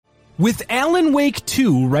With Alan Wake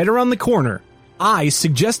 2 right around the corner, I,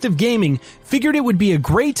 Suggestive Gaming, figured it would be a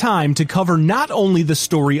great time to cover not only the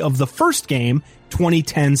story of the first game,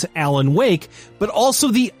 2010's Alan Wake, but also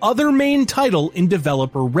the other main title in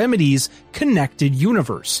developer Remedy's connected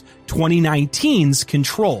universe, 2019's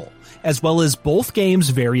Control, as well as both games'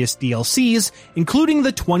 various DLCs, including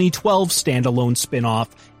the 2012 standalone spin-off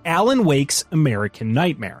Alan Wake's American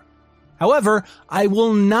Nightmare. However, I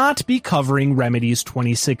will not be covering Remedy's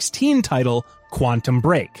 2016 title, Quantum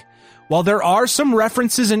Break. While there are some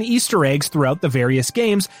references and Easter eggs throughout the various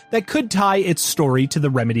games that could tie its story to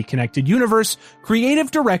the Remedy connected universe,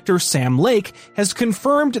 creative director Sam Lake has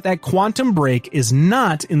confirmed that Quantum Break is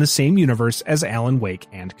not in the same universe as Alan Wake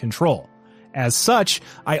and Control. As such,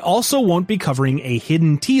 I also won't be covering a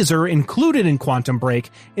hidden teaser included in Quantum Break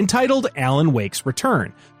entitled Alan Wake's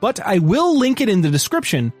Return, but I will link it in the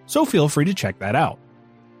description, so feel free to check that out.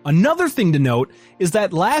 Another thing to note is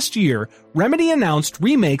that last year, Remedy announced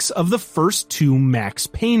remakes of the first two Max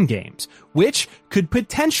Payne games, which could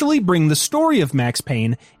potentially bring the story of Max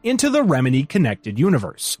Payne into the Remedy connected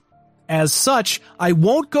universe. As such, I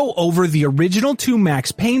won't go over the original two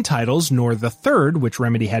Max Payne titles nor the third, which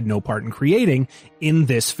Remedy had no part in creating, in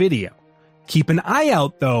this video. Keep an eye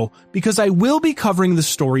out though, because I will be covering the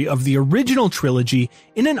story of the original trilogy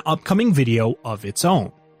in an upcoming video of its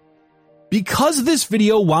own. Because this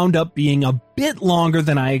video wound up being a bit longer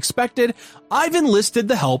than I expected, I've enlisted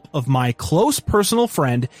the help of my close personal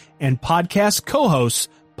friend and podcast co-host,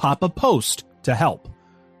 Papa Post, to help.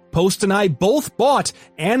 Post and I both bought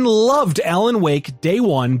and loved Alan Wake day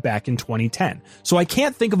one back in 2010, so I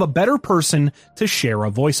can't think of a better person to share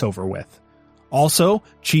a voiceover with. Also,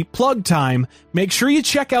 cheap plug time, make sure you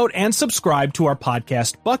check out and subscribe to our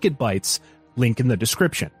podcast Bucket Bites, link in the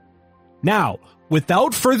description. Now,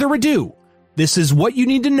 without further ado, this is what you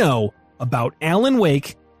need to know about Alan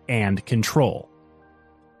Wake and Control.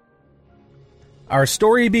 Our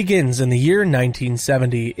story begins in the year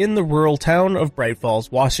 1970 in the rural town of Bright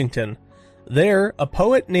Falls, Washington. There, a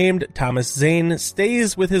poet named Thomas Zane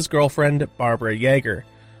stays with his girlfriend, Barbara Yeager.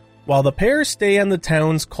 While the pair stay on the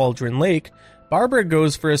town's Cauldron Lake, Barbara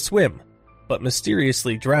goes for a swim, but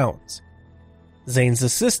mysteriously drowns. Zane's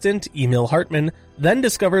assistant, Emil Hartman, then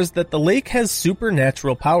discovers that the lake has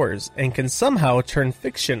supernatural powers and can somehow turn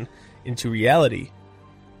fiction into reality.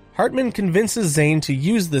 Hartman convinces Zane to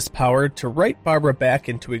use this power to write Barbara back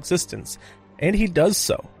into existence, and he does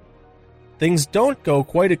so. Things don't go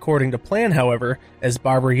quite according to plan, however, as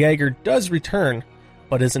Barbara Yeager does return,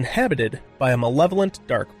 but is inhabited by a malevolent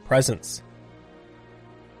dark presence.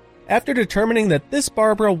 After determining that this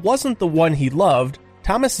Barbara wasn't the one he loved,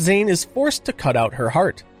 Thomas Zane is forced to cut out her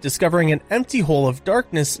heart, discovering an empty hole of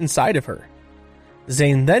darkness inside of her.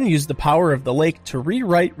 Zane then used the power of the lake to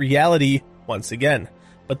rewrite reality once again,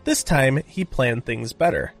 but this time he planned things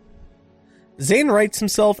better. Zane writes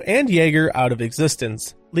himself and Yeager out of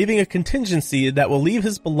existence, leaving a contingency that will leave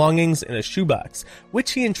his belongings in a shoebox,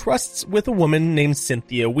 which he entrusts with a woman named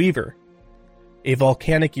Cynthia Weaver. A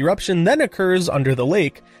volcanic eruption then occurs under the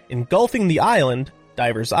lake, engulfing the island,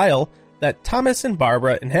 Diver's Isle, that Thomas and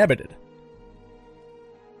Barbara inhabited.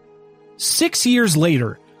 6 years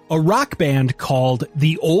later, a rock band called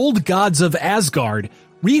the Old Gods of Asgard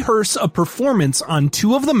rehearse a performance on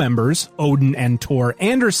two of the members, Odin and Tor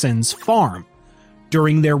Anderson's farm.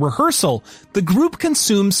 During their rehearsal, the group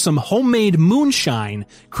consumes some homemade moonshine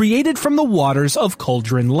created from the waters of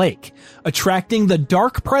Cauldron Lake, attracting the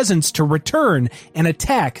dark presence to return and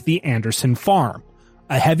attack the Anderson farm.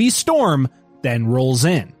 A heavy storm then rolls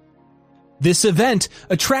in. This event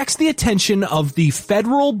attracts the attention of the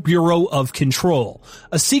Federal Bureau of Control,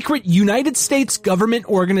 a secret United States government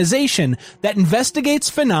organization that investigates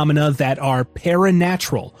phenomena that are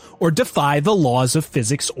paranatural or defy the laws of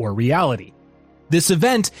physics or reality. This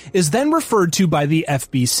event is then referred to by the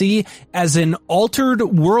FBC as an Altered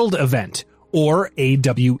World Event, or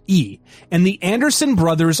AWE, and the Anderson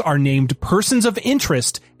brothers are named persons of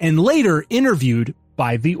interest and later interviewed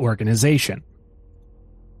by the organization.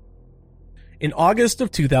 In August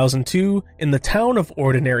of 2002, in the town of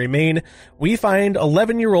Ordinary, Maine, we find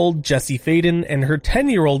 11-year-old Jessie Faden and her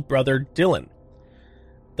 10-year-old brother Dylan.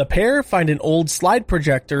 The pair find an old slide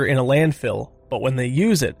projector in a landfill, but when they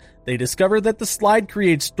use it, they discover that the slide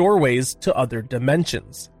creates doorways to other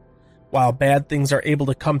dimensions. While bad things are able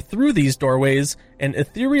to come through these doorways, an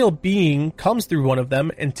ethereal being comes through one of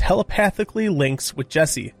them and telepathically links with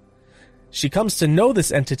Jessie. She comes to know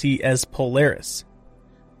this entity as Polaris.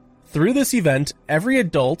 Through this event, every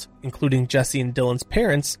adult, including Jessie and Dylan's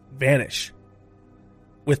parents, vanish.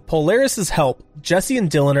 With Polaris' help, Jesse and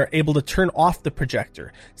Dylan are able to turn off the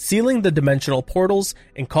projector, sealing the dimensional portals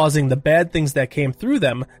and causing the bad things that came through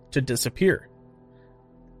them to disappear.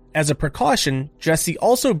 As a precaution, Jesse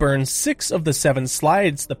also burns 6 of the 7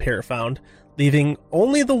 slides the pair found, leaving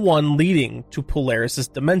only the one leading to Polaris'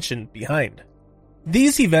 dimension behind.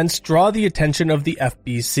 These events draw the attention of the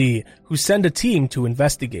FBC, who send a team to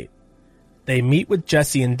investigate. They meet with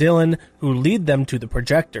Jesse and Dylan, who lead them to the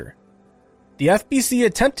projector. The FBC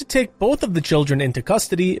attempt to take both of the children into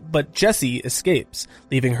custody, but Jessie escapes,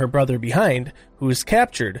 leaving her brother behind, who is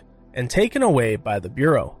captured and taken away by the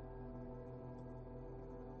Bureau.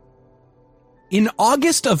 In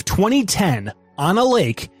August of 2010, on a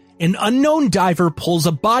lake, an unknown diver pulls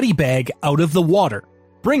a body bag out of the water,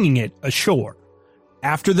 bringing it ashore.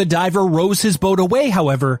 After the diver rows his boat away,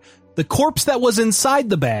 however, the corpse that was inside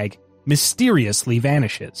the bag mysteriously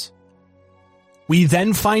vanishes. We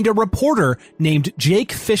then find a reporter named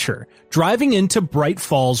Jake Fisher driving into Bright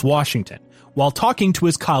Falls, Washington, while talking to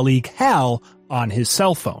his colleague Hal on his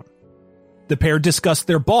cell phone. The pair discuss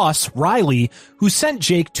their boss, Riley, who sent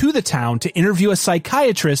Jake to the town to interview a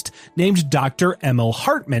psychiatrist named Dr. Emil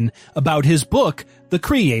Hartman about his book, The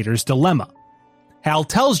Creator's Dilemma. Hal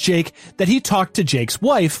tells Jake that he talked to Jake's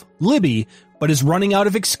wife, Libby, but is running out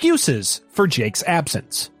of excuses for Jake's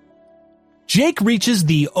absence. Jake reaches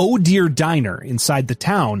the Oh Dear Diner inside the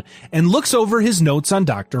town and looks over his notes on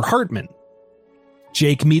Dr. Hartman.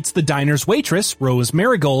 Jake meets the diner's waitress, Rose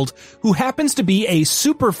Marigold, who happens to be a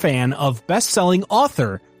super fan of best-selling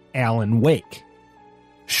author Alan Wake.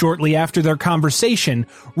 Shortly after their conversation,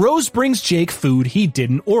 Rose brings Jake food he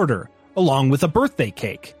didn't order, along with a birthday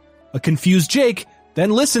cake. A confused Jake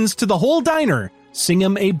then listens to the whole diner sing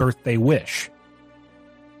him a birthday wish.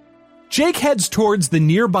 Jake heads towards the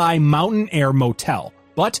nearby Mountain Air Motel,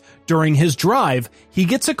 but during his drive, he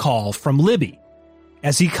gets a call from Libby.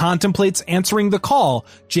 As he contemplates answering the call,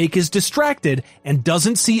 Jake is distracted and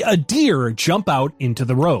doesn't see a deer jump out into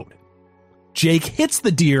the road. Jake hits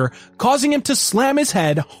the deer, causing him to slam his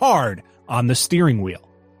head hard on the steering wheel.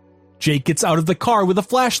 Jake gets out of the car with a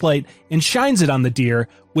flashlight and shines it on the deer,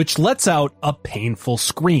 which lets out a painful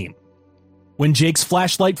scream. When Jake's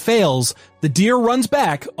flashlight fails, the deer runs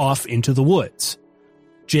back off into the woods.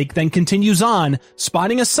 Jake then continues on,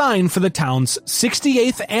 spotting a sign for the town's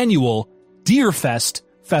 68th annual Deerfest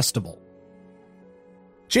Festival.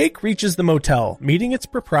 Jake reaches the motel, meeting its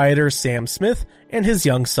proprietor Sam Smith and his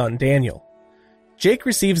young son Daniel. Jake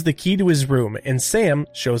receives the key to his room and Sam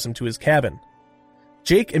shows him to his cabin.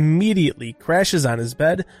 Jake immediately crashes on his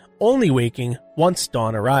bed, only waking once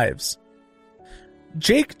dawn arrives.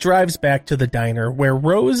 Jake drives back to the diner where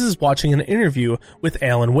Rose is watching an interview with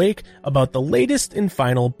Alan Wake about the latest and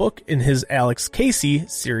final book in his Alex Casey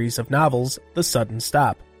series of novels, The Sudden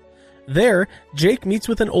Stop. There, Jake meets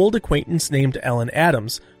with an old acquaintance named Ellen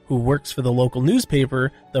Adams, who works for the local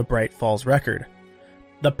newspaper, the Bright Falls Record.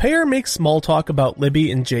 The pair make small talk about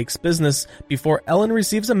Libby and Jake's business before Ellen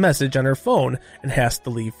receives a message on her phone and has to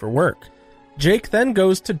leave for work. Jake then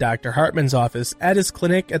goes to Dr. Hartman's office at his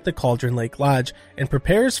clinic at the Cauldron Lake Lodge and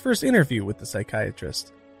prepares for his interview with the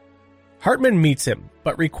psychiatrist. Hartman meets him,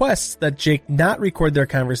 but requests that Jake not record their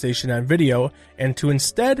conversation on video and to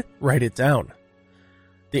instead write it down.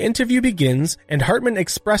 The interview begins, and Hartman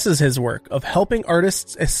expresses his work of helping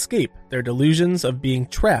artists escape their delusions of being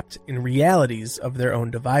trapped in realities of their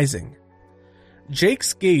own devising.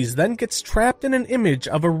 Jake's gaze then gets trapped in an image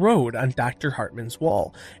of a road on Dr. Hartman's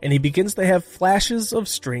wall, and he begins to have flashes of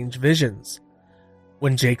strange visions.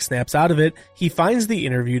 When Jake snaps out of it, he finds the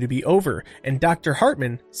interview to be over, and Dr.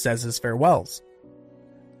 Hartman says his farewells.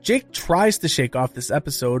 Jake tries to shake off this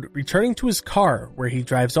episode, returning to his car, where he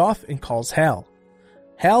drives off and calls Hal.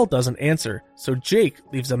 Hal doesn't answer, so Jake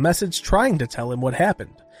leaves a message trying to tell him what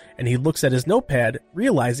happened, and he looks at his notepad,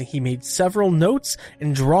 realizing he made several notes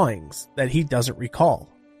and drawings that he doesn't recall.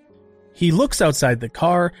 He looks outside the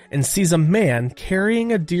car and sees a man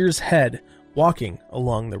carrying a deer's head walking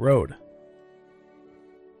along the road.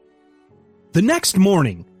 The next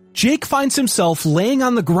morning, Jake finds himself laying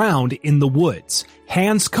on the ground in the woods,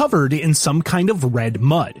 hands covered in some kind of red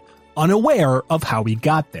mud, unaware of how he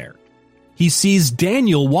got there. He sees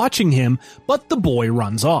Daniel watching him, but the boy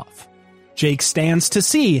runs off. Jake stands to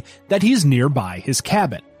see that he's nearby his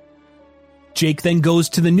cabin. Jake then goes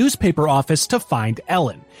to the newspaper office to find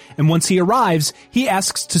Ellen, and once he arrives, he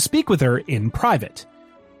asks to speak with her in private.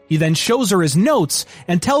 He then shows her his notes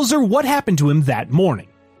and tells her what happened to him that morning.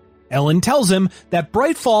 Ellen tells him that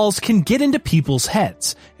Bright Falls can get into people's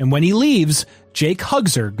heads, and when he leaves, Jake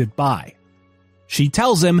hugs her goodbye. She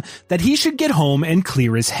tells him that he should get home and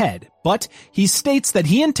clear his head, but he states that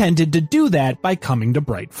he intended to do that by coming to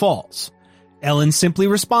Bright Falls. Ellen simply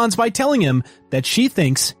responds by telling him that she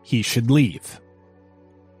thinks he should leave.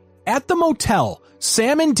 At the motel,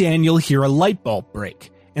 Sam and Daniel hear a light bulb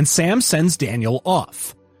break, and Sam sends Daniel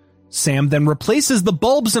off. Sam then replaces the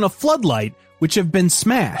bulbs in a floodlight, which have been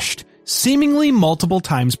smashed, seemingly multiple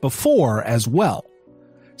times before as well.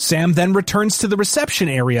 Sam then returns to the reception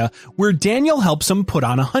area where Daniel helps him put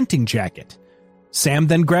on a hunting jacket. Sam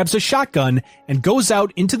then grabs a shotgun and goes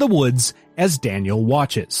out into the woods as Daniel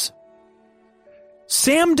watches.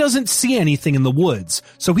 Sam doesn't see anything in the woods,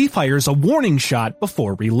 so he fires a warning shot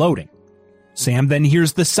before reloading. Sam then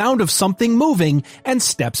hears the sound of something moving and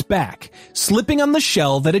steps back, slipping on the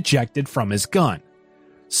shell that ejected from his gun.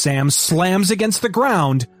 Sam slams against the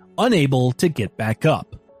ground, unable to get back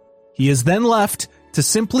up. He is then left to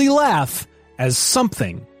simply laugh as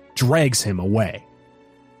something drags him away.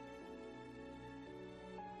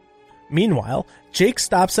 Meanwhile, Jake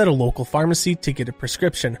stops at a local pharmacy to get a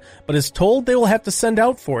prescription, but is told they will have to send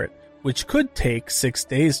out for it, which could take 6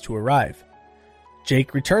 days to arrive.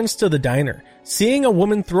 Jake returns to the diner, seeing a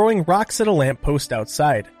woman throwing rocks at a lamppost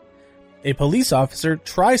outside. A police officer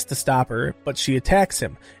tries to stop her, but she attacks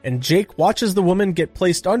him, and Jake watches the woman get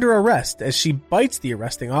placed under arrest as she bites the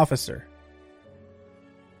arresting officer.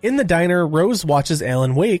 In the diner, Rose watches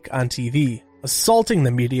Alan Wake on TV, assaulting the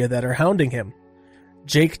media that are hounding him.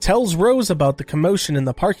 Jake tells Rose about the commotion in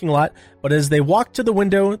the parking lot, but as they walk to the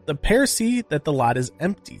window, the pair see that the lot is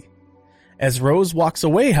empty. As Rose walks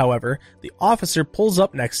away, however, the officer pulls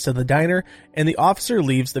up next to the diner, and the officer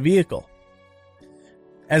leaves the vehicle.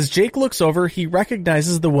 As Jake looks over, he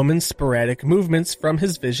recognizes the woman's sporadic movements from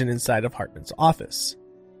his vision inside of Hartman's office.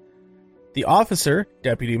 The officer,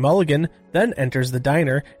 Deputy Mulligan, then enters the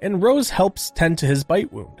diner, and Rose helps tend to his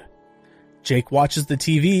bite wound. Jake watches the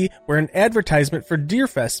TV where an advertisement for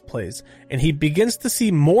Deerfest plays, and he begins to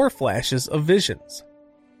see more flashes of visions.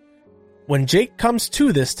 When Jake comes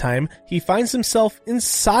to this time, he finds himself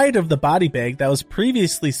inside of the body bag that was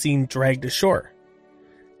previously seen dragged ashore.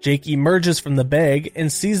 Jake emerges from the bag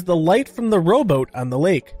and sees the light from the rowboat on the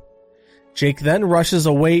lake. Jake then rushes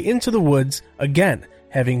away into the woods, again,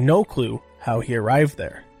 having no clue how he arrived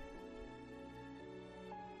there.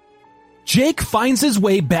 Jake finds his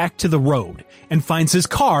way back to the road and finds his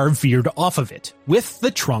car veered off of it, with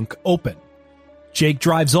the trunk open. Jake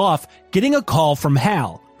drives off, getting a call from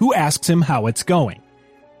Hal, who asks him how it's going.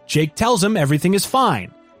 Jake tells him everything is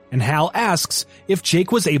fine, and Hal asks if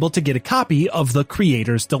Jake was able to get a copy of The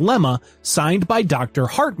Creator's Dilemma signed by Dr.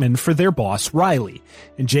 Hartman for their boss Riley,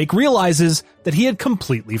 and Jake realizes that he had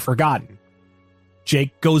completely forgotten.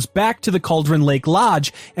 Jake goes back to the Cauldron Lake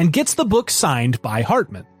Lodge and gets the book signed by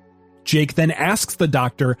Hartman. Jake then asks the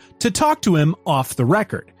doctor to talk to him off the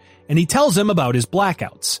record, and he tells him about his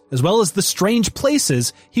blackouts, as well as the strange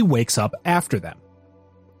places he wakes up after them.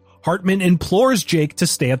 Hartman implores Jake to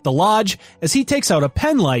stay at the lodge as he takes out a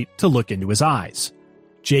pen light to look into his eyes.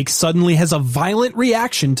 Jake suddenly has a violent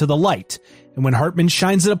reaction to the light, and when Hartman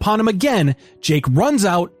shines it upon him again, Jake runs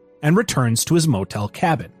out and returns to his motel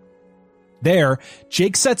cabin. There,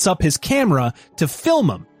 Jake sets up his camera to film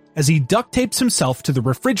him as he duct tapes himself to the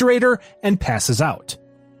refrigerator and passes out.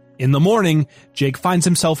 In the morning, Jake finds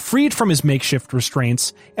himself freed from his makeshift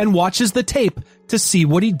restraints and watches the tape to see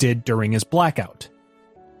what he did during his blackout.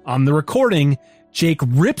 On the recording, Jake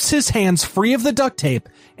rips his hands free of the duct tape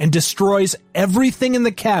and destroys everything in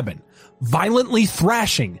the cabin, violently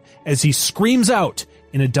thrashing as he screams out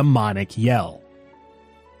in a demonic yell.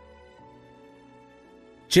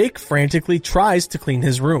 Jake frantically tries to clean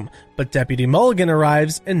his room, but Deputy Mulligan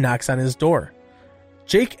arrives and knocks on his door.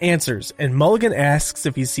 Jake answers, and Mulligan asks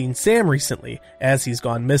if he's seen Sam recently, as he's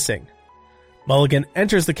gone missing. Mulligan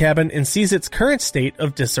enters the cabin and sees its current state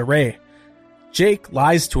of disarray. Jake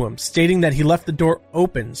lies to him, stating that he left the door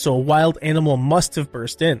open so a wild animal must have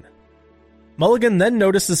burst in. Mulligan then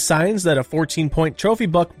notices signs that a 14-point trophy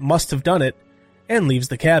buck must have done it, and leaves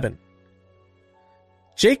the cabin.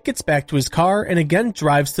 Jake gets back to his car and again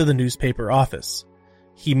drives to the newspaper office.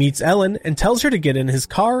 He meets Ellen and tells her to get in his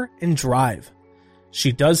car and drive.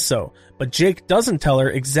 She does so, but Jake doesn't tell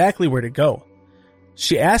her exactly where to go.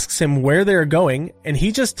 She asks him where they are going, and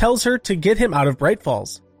he just tells her to get him out of Bright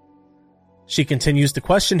Falls. She continues to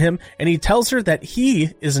question him, and he tells her that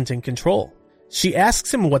he isn't in control. She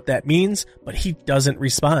asks him what that means, but he doesn't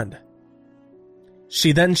respond.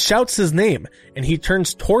 She then shouts his name, and he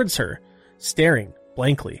turns towards her, staring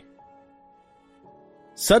blankly.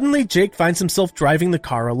 Suddenly, Jake finds himself driving the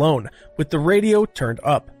car alone, with the radio turned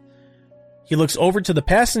up. He looks over to the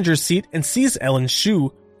passenger seat and sees Ellen's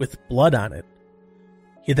shoe with blood on it.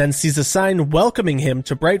 He then sees a sign welcoming him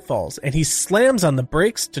to Bright Falls, and he slams on the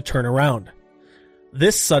brakes to turn around.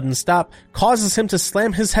 This sudden stop causes him to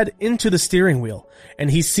slam his head into the steering wheel, and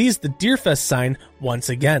he sees the Deerfest sign once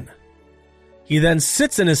again. He then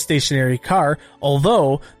sits in his stationary car,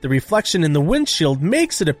 although the reflection in the windshield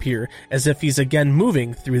makes it appear as if he's again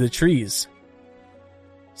moving through the trees.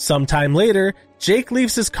 Sometime later, Jake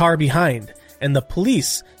leaves his car behind, and the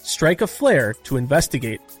police strike a flare to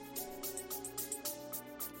investigate.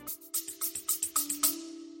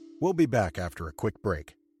 We'll be back after a quick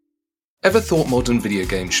break. Ever thought modern video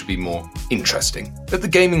games should be more interesting? At the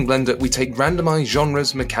Gaming Blender, we take randomized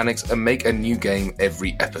genres, mechanics, and make a new game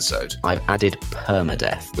every episode. I've added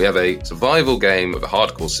permadeath. We have a survival game of a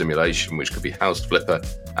hardcore simulation, which could be House Flipper,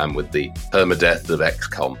 and with the permadeath of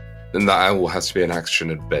XCOM. Then that all has to be an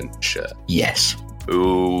action-adventure. Yes.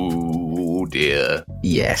 Ooh, dear.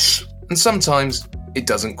 Yes. And sometimes it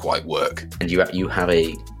doesn't quite work. And you have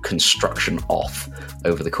a construction off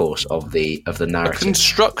over the course of the narrative. A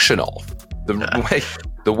construction off.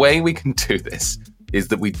 The way we can do this is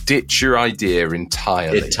that we ditch your idea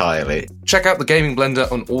entirely. Entirely. Check out the Gaming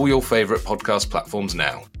Blender on all your favourite podcast platforms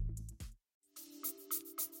now.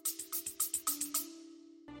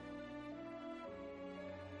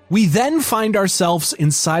 We then find ourselves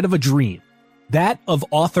inside of a dream, that of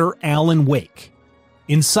author Alan Wake.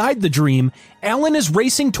 Inside the dream, Alan is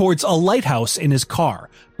racing towards a lighthouse in his car,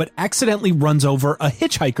 but accidentally runs over a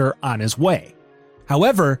hitchhiker on his way.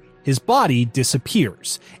 However, his body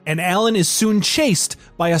disappears, and Alan is soon chased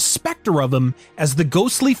by a specter of him as the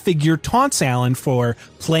ghostly figure taunts Alan for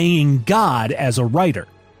playing God as a writer.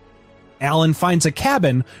 Alan finds a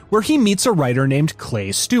cabin where he meets a writer named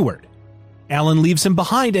Clay Stewart. Alan leaves him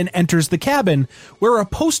behind and enters the cabin, where a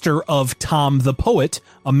poster of Tom the Poet,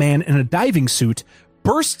 a man in a diving suit,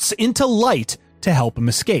 bursts into light to help him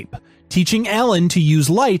escape, teaching Alan to use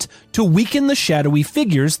light to weaken the shadowy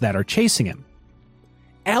figures that are chasing him.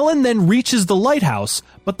 Alan then reaches the lighthouse,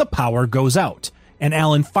 but the power goes out, and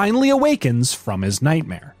Alan finally awakens from his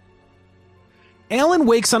nightmare. Alan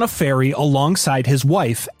wakes on a ferry alongside his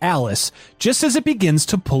wife, Alice, just as it begins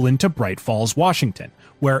to pull into Bright Falls, Washington,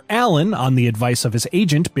 where Alan, on the advice of his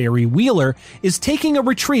agent Barry Wheeler, is taking a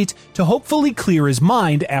retreat to hopefully clear his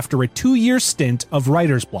mind after a 2-year stint of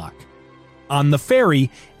writer's block. On the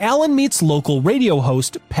ferry, Alan meets local radio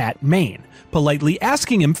host Pat Main, politely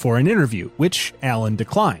asking him for an interview, which Alan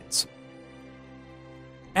declines.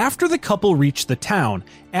 After the couple reach the town,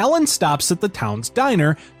 Alan stops at the town's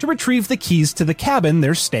diner to retrieve the keys to the cabin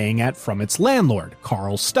they're staying at from its landlord,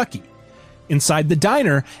 Carl Stuckey. Inside the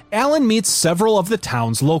diner, Alan meets several of the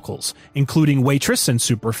town's locals, including waitress and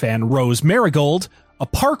superfan Rose Marigold, a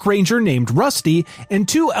park ranger named Rusty, and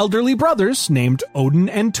 2 elderly brothers named Odin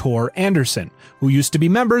and Tor Anderson, who used to be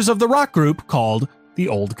members of the rock group called the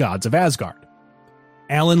Old Gods of Asgard.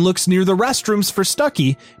 Alan looks near the restrooms for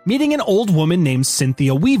Stuckey, meeting an old woman named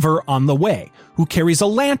Cynthia Weaver on the way, who carries a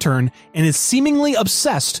lantern and is seemingly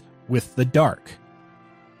obsessed with the dark.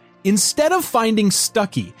 Instead of finding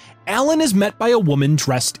Stuckey, Alan is met by a woman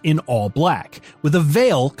dressed in all black, with a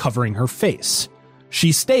veil covering her face.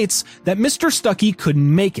 She states that Mr. Stuckey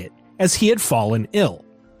couldn't make it, as he had fallen ill.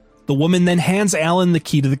 The woman then hands Alan the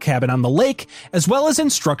key to the cabin on the lake, as well as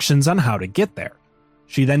instructions on how to get there.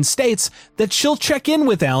 She then states that she'll check in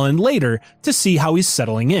with Alan later to see how he's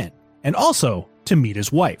settling in, and also to meet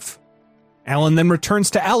his wife. Alan then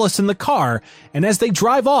returns to Alice in the car, and as they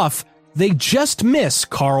drive off, they just miss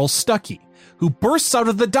Carl Stuckey, who bursts out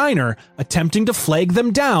of the diner, attempting to flag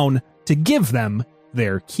them down to give them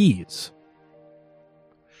their keys.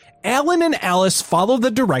 Alan and Alice follow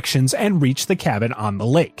the directions and reach the cabin on the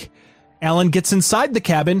lake. Alan gets inside the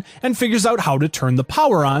cabin and figures out how to turn the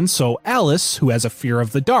power on so Alice, who has a fear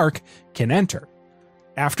of the dark, can enter.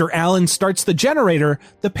 After Alan starts the generator,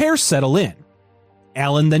 the pair settle in.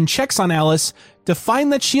 Alan then checks on Alice to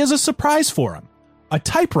find that she has a surprise for him, a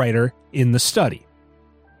typewriter in the study.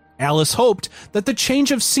 Alice hoped that the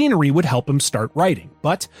change of scenery would help him start writing,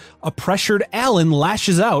 but a pressured Alan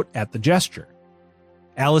lashes out at the gesture.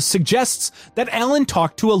 Alice suggests that Alan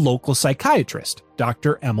talk to a local psychiatrist,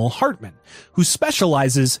 Dr. Emil Hartman, who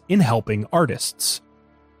specializes in helping artists.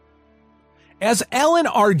 As Alan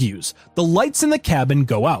argues, the lights in the cabin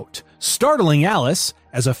go out, startling Alice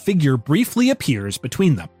as a figure briefly appears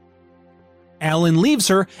between them. Alan leaves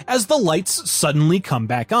her as the lights suddenly come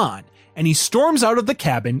back on, and he storms out of the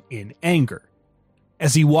cabin in anger.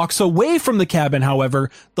 As he walks away from the cabin,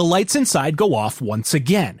 however, the lights inside go off once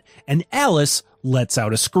again, and Alice lets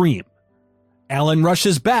out a scream. Alan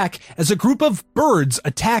rushes back as a group of birds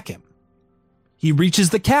attack him. He reaches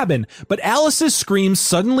the cabin, but Alice's screams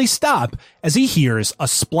suddenly stop as he hears a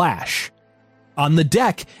splash. On the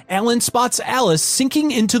deck, Alan spots Alice sinking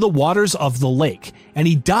into the waters of the lake, and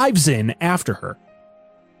he dives in after her.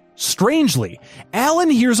 Strangely, Alan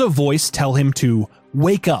hears a voice tell him to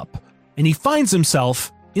wake up, and he finds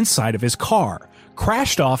himself inside of his car,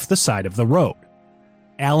 crashed off the side of the road.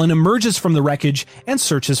 Alan emerges from the wreckage and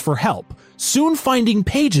searches for help, soon finding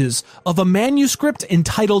pages of a manuscript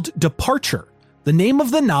entitled Departure, the name of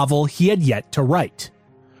the novel he had yet to write.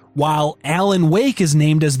 While Alan Wake is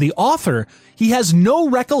named as the author, he has no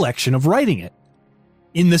recollection of writing it.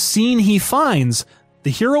 In the scene he finds, the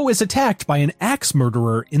hero is attacked by an axe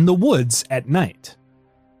murderer in the woods at night.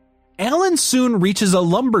 Alan soon reaches a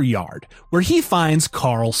lumber yard where he finds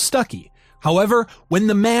Carl Stuckey. However, when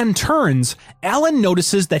the man turns, Alan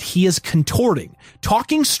notices that he is contorting,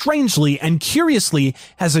 talking strangely, and curiously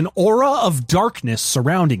has an aura of darkness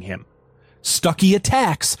surrounding him. Stuckey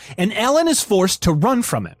attacks, and Alan is forced to run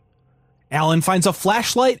from him. Alan finds a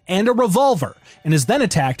flashlight and a revolver, and is then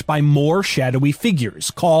attacked by more shadowy figures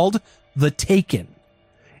called the Taken.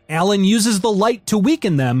 Alan uses the light to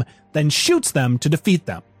weaken them, then shoots them to defeat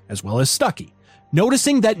them, as well as Stuckey,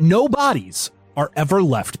 noticing that no bodies are ever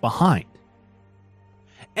left behind.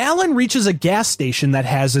 Alan reaches a gas station that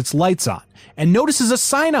has its lights on, and notices a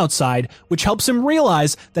sign outside which helps him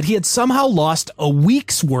realize that he had somehow lost a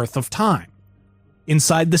week's worth of time.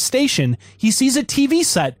 Inside the station, he sees a TV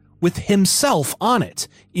set with himself on it,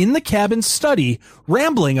 in the cabin study,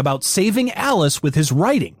 rambling about saving Alice with his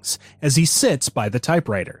writings as he sits by the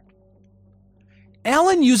typewriter.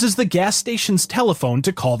 Alan uses the gas station's telephone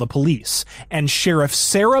to call the police, and Sheriff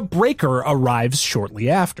Sarah Breaker arrives shortly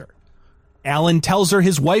after. Alan tells her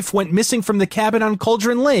his wife went missing from the cabin on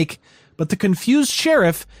Cauldron Lake, but the confused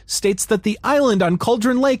sheriff states that the island on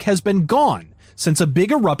Cauldron Lake has been gone since a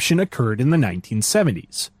big eruption occurred in the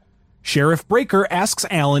 1970s. Sheriff Breaker asks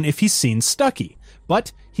Alan if he's seen Stuckey,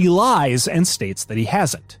 but he lies and states that he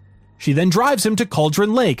hasn't. She then drives him to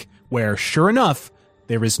Cauldron Lake, where, sure enough,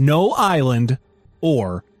 there is no island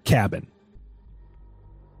or cabin.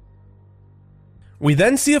 We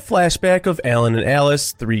then see a flashback of Alan and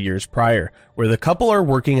Alice 3 years prior, where the couple are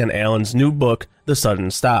working on Alan's new book, The Sudden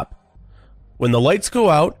Stop. When the lights go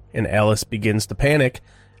out and Alice begins to panic,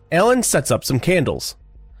 Alan sets up some candles.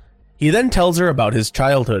 He then tells her about his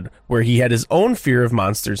childhood, where he had his own fear of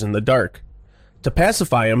monsters in the dark. To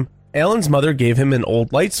pacify him, Alan's mother gave him an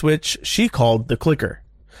old light switch she called the clicker,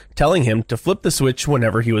 telling him to flip the switch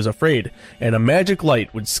whenever he was afraid, and a magic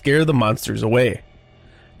light would scare the monsters away.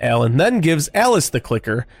 Alan then gives Alice the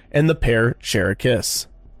clicker, and the pair share a kiss.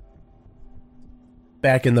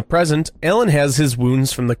 Back in the present, Alan has his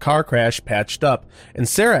wounds from the car crash patched up, and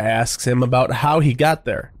Sarah asks him about how he got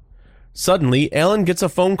there. Suddenly, Alan gets a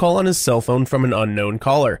phone call on his cell phone from an unknown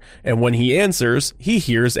caller, and when he answers, he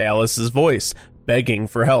hears Alice's voice, begging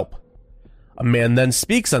for help. A man then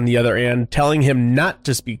speaks on the other end, telling him not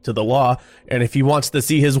to speak to the law, and if he wants to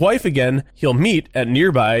see his wife again, he'll meet at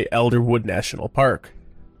nearby Elderwood National Park.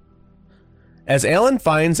 As Alan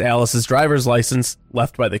finds Alice's driver's license,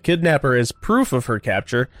 left by the kidnapper as proof of her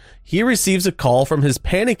capture, he receives a call from his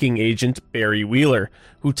panicking agent, Barry Wheeler,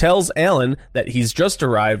 who tells Alan that he's just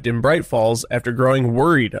arrived in Bright Falls after growing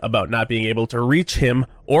worried about not being able to reach him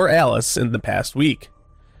or Alice in the past week.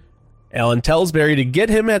 Alan tells Barry to get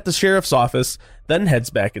him at the sheriff's office, then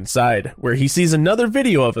heads back inside, where he sees another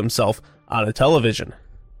video of himself on a television.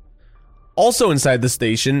 Also inside the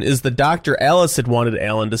station is the doctor Alice had wanted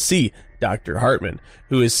Alan to see, Dr. Hartman,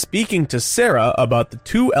 who is speaking to Sarah about the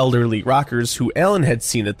two elderly rockers who Alan had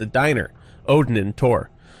seen at the diner, Odin and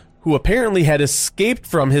Tor, who apparently had escaped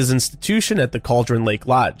from his institution at the Cauldron Lake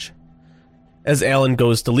Lodge. As Alan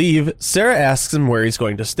goes to leave, Sarah asks him where he's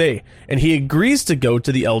going to stay, and he agrees to go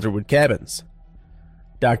to the Elderwood cabins.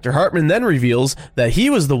 Dr. Hartman then reveals that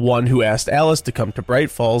he was the one who asked Alice to come to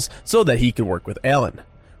Bright Falls so that he could work with Alan,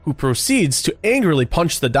 who proceeds to angrily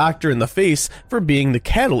punch the doctor in the face for being the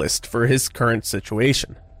catalyst for his current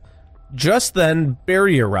situation. Just then,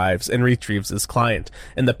 Barry arrives and retrieves his client,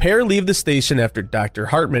 and the pair leave the station after Dr.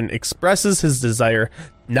 Hartman expresses his desire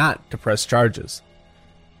not to press charges.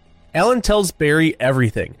 Alan tells Barry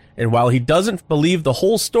everything, and while he doesn't believe the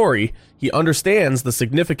whole story, he understands the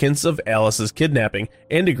significance of Alice's kidnapping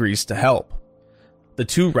and agrees to help. The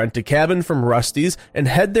two rent a cabin from Rusty's and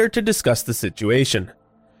head there to discuss the situation.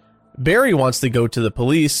 Barry wants to go to the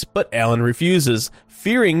police, but Alan refuses,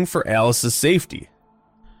 fearing for Alice's safety.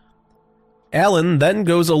 Alan then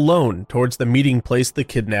goes alone towards the meeting place the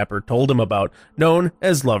kidnapper told him about, known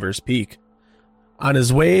as Lover's Peak. On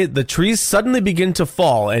his way, the trees suddenly begin to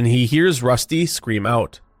fall and he hears Rusty scream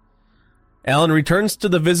out. Alan returns to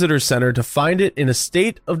the visitor center to find it in a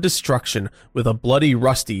state of destruction with a bloody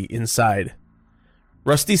Rusty inside.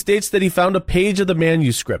 Rusty states that he found a page of the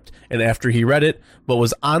manuscript, and after he read it, what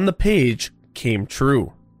was on the page came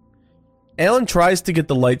true. Alan tries to get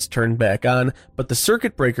the lights turned back on, but the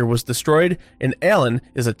circuit breaker was destroyed, and Alan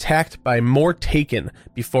is attacked by more Taken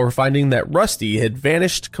before finding that Rusty had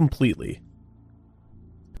vanished completely.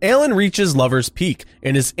 Alan reaches Lover's Peak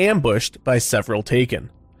and is ambushed by several Taken.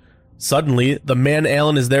 Suddenly, the man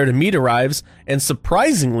Alan is there to meet arrives and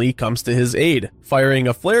surprisingly comes to his aid, firing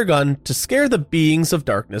a flare gun to scare the beings of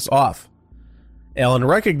darkness off. Alan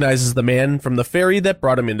recognizes the man from the ferry that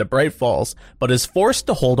brought him into Bright Falls, but is forced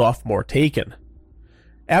to hold off more Taken.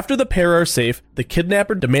 After the pair are safe, the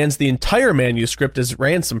kidnapper demands the entire manuscript as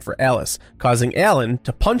ransom for Alice, causing Alan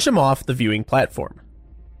to punch him off the viewing platform.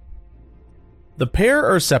 The pair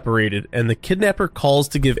are separated, and the kidnapper calls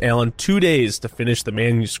to give Alan 2 days to finish the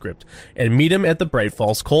manuscript and meet him at the Bright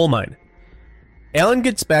Falls coal mine. Alan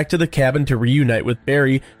gets back to the cabin to reunite with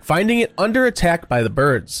Barry, finding it under attack by the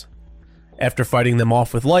birds. After fighting them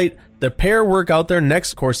off with light, the pair work out their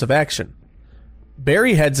next course of action.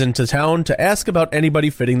 Barry heads into town to ask about anybody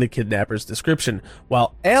fitting the kidnapper's description,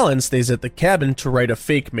 while Alan stays at the cabin to write a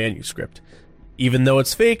fake manuscript. Even though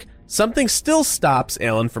it's fake, something still stops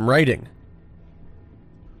Alan from writing.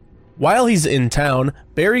 While he's in town,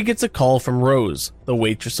 Barry gets a call from Rose, the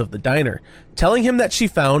waitress of the diner, telling him that she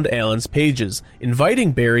found Alan's pages,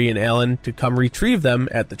 inviting Barry and Alan to come retrieve them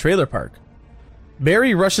at the trailer park.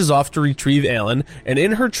 Barry rushes off to retrieve Alan, and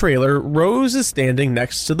in her trailer, Rose is standing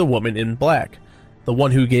next to the woman in black, the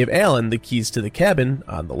one who gave Alan the keys to the cabin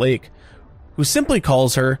on the lake, who simply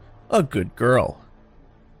calls her a good girl.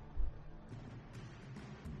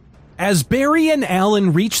 As Barry and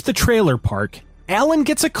Alan reach the trailer park, Alan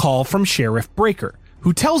gets a call from Sheriff Breaker,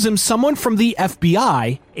 who tells him someone from the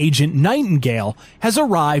FBI, Agent Nightingale, has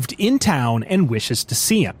arrived in town and wishes to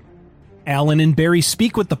see him. Alan and Barry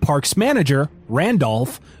speak with the park's manager,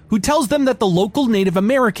 Randolph, who tells them that the local Native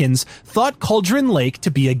Americans thought Cauldron Lake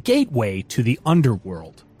to be a gateway to the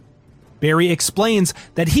underworld. Barry explains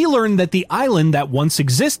that he learned that the island that once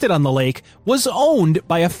existed on the lake was owned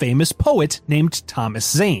by a famous poet named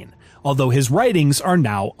Thomas Zane, although his writings are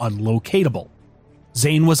now unlocatable.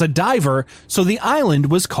 Zane was a diver, so the island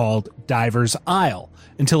was called Diver's Isle,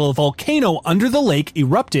 until a volcano under the lake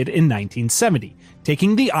erupted in 1970,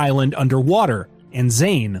 taking the island underwater, and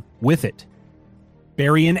Zane with it.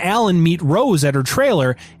 Barry and Alan meet Rose at her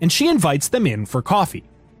trailer, and she invites them in for coffee.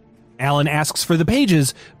 Alan asks for the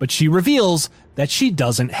pages, but she reveals that she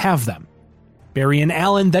doesn't have them. Barry and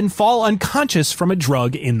Alan then fall unconscious from a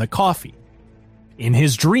drug in the coffee. In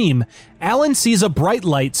his dream, Alan sees a bright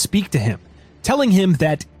light speak to him, telling him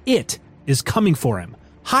that it is coming for him,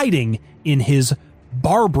 hiding in his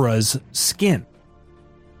Barbara's skin.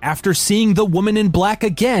 After seeing the woman in black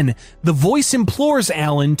again, the voice implores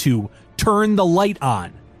Alan to turn the light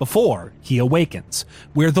on before he awakens,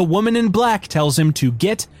 where the woman in black tells him to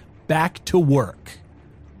get back to work.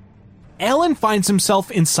 Alan finds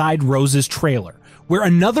himself inside Rose's trailer, where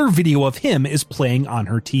another video of him is playing on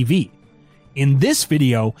her TV. In this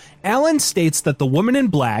video, Alan states that the woman in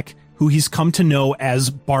black, who he's come to know as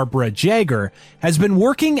Barbara Jagger, has been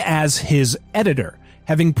working as his editor,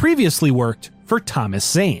 having previously worked for Thomas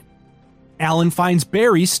Zane. Alan finds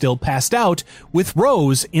Barry still passed out, with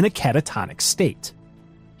Rose in a catatonic state.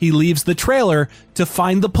 He leaves the trailer to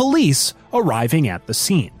find the police arriving at the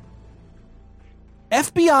scene.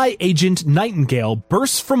 FBI agent Nightingale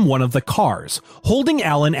bursts from one of the cars, holding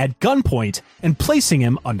Alan at gunpoint and placing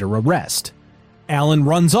him under arrest. Alan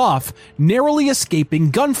runs off, narrowly escaping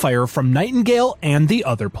gunfire from Nightingale and the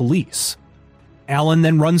other police. Alan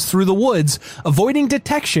then runs through the woods, avoiding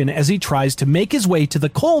detection as he tries to make his way to the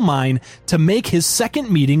coal mine to make his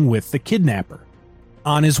second meeting with the kidnapper.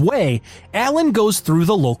 On his way, Alan goes through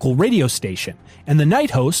the local radio station, and the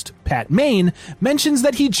night host, Pat Main, mentions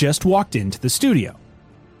that he just walked into the studio.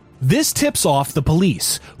 This tips off the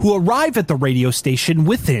police, who arrive at the radio station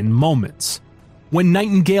within moments. When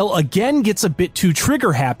Nightingale again gets a bit too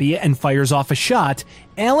trigger-happy and fires off a shot,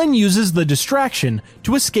 Alan uses the distraction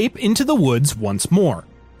to escape into the woods once more.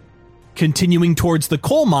 Continuing towards the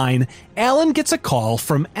coal mine, Alan gets a call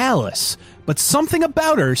from Alice, but something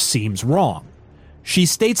about her seems wrong. She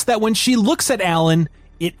states that when she looks at Alan,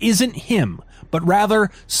 it isn't him, but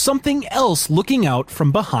rather something else looking out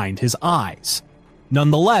from behind his eyes.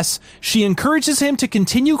 Nonetheless, she encourages him to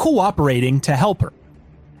continue cooperating to help her.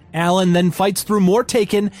 Alan then fights through more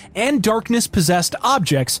Taken and darkness-possessed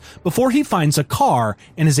objects before he finds a car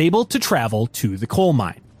and is able to travel to the coal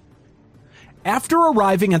mine. After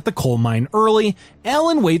arriving at the coal mine early,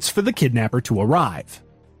 Alan waits for the kidnapper to arrive.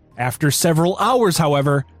 After several hours,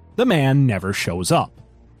 however, the man never shows up.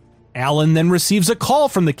 Alan then receives a call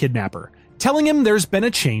from the kidnapper, telling him there's been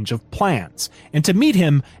a change of plans, and to meet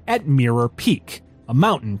him at Mirror Peak, a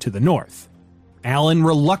mountain to the north. Alan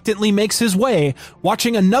reluctantly makes his way,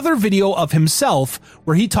 watching another video of himself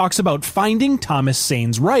where he talks about finding Thomas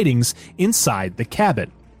Zane's writings inside the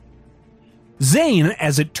cabin. Zane,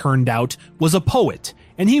 as it turned out, was a poet,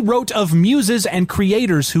 and he wrote of muses and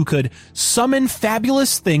creators who could summon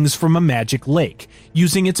fabulous things from a magic lake,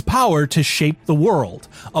 using its power to shape the world,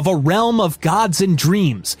 of a realm of gods and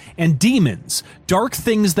dreams, and demons, dark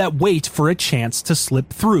things that wait for a chance to slip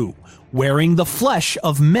through, wearing the flesh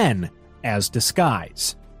of men as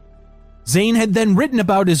disguise. Zane had then written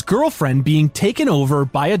about his girlfriend being taken over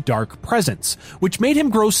by a dark presence, which made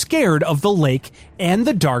him grow scared of the lake and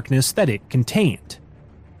the darkness that it contained.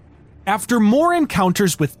 After more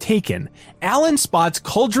encounters with Taken, Alan spots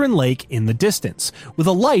Cauldron Lake in the distance, with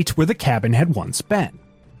a light where the cabin had once been.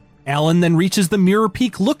 Alan then reaches the Mirror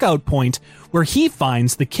Peak lookout point, where he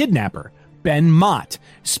finds the kidnapper, Ben Mott,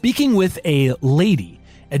 speaking with a lady,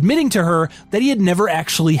 admitting to her that he had never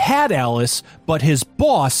actually had Alice, but his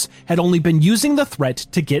boss had only been using the threat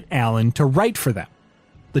to get Alan to write for them.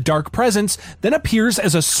 The dark presence then appears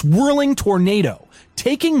as a swirling tornado,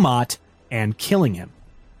 taking Mott and killing him.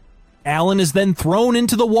 Alan is then thrown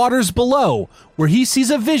into the waters below, where he sees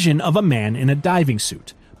a vision of a man in a diving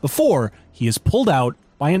suit, before he is pulled out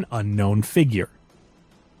by an unknown figure.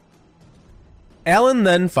 Alan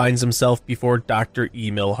then finds himself before Dr.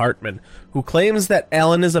 Emil Hartman, who claims that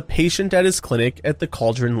Alan is a patient at his clinic at the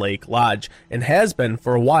Cauldron Lake Lodge, and has been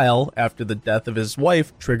for a while after the death of his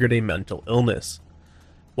wife triggered a mental illness.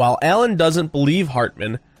 While Alan doesn't believe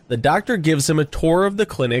Hartman, the doctor gives him a tour of the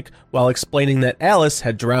clinic while explaining that Alice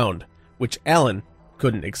had drowned, which Alan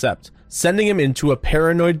couldn't accept, sending him into a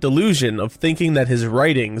paranoid delusion of thinking that his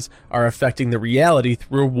writings are affecting the reality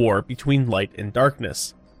through a war between light and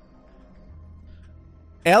darkness.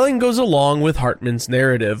 Alan goes along with Hartman's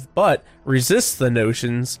narrative, but resists the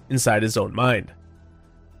notions inside his own mind.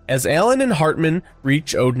 As Alan and Hartman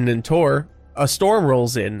reach Odin and Tor, a storm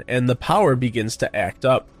rolls in and the power begins to act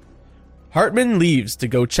up. Hartman leaves to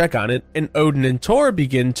go check on it, and Odin and Tor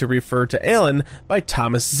begin to refer to Alan by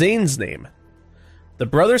Thomas Zane's name. The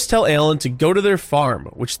brothers tell Alan to go to their farm,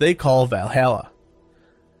 which they call Valhalla.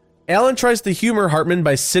 Alan tries to humor Hartman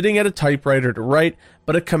by sitting at a typewriter to write,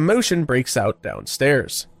 but a commotion breaks out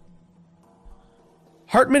downstairs.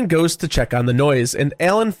 Hartman goes to check on the noise, and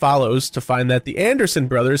Alan follows to find that the Anderson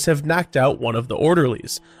brothers have knocked out one of the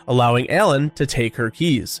orderlies, allowing Alan to take her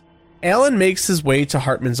keys. Alan makes his way to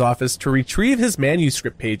Hartman's office to retrieve his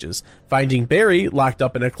manuscript pages, finding Barry locked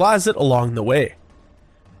up in a closet along the way.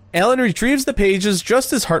 Alan retrieves the pages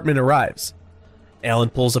just as Hartman arrives. Alan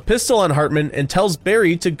pulls a pistol on Hartman and tells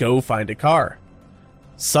Barry to go find a car.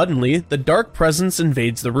 Suddenly, the dark presence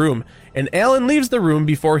invades the room, and Alan leaves the room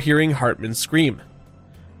before hearing Hartman scream.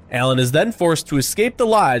 Alan is then forced to escape the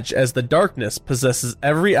lodge as the darkness possesses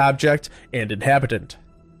every object and inhabitant.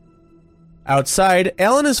 Outside,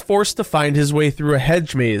 Alan is forced to find his way through a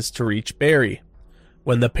hedge maze to reach Barry.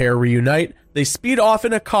 When the pair reunite, they speed off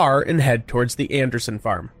in a car and head towards the Anderson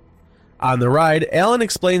farm. On the ride, Alan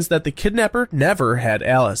explains that the kidnapper never had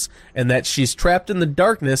Alice, and that she's trapped in the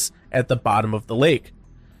darkness at the bottom of the lake.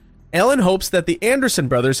 Alan hopes that the Anderson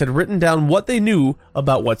brothers had written down what they knew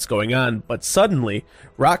about what's going on, but suddenly,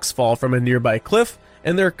 rocks fall from a nearby cliff,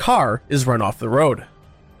 and their car is run off the road.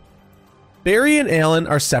 Barry and Alan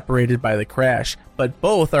are separated by the crash, but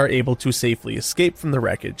both are able to safely escape from the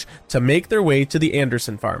wreckage to make their way to the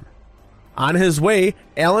Anderson farm. On his way,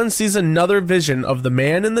 Alan sees another vision of the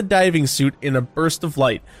man in the diving suit in a burst of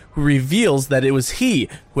light, who reveals that it was he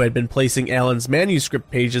who had been placing Alan's manuscript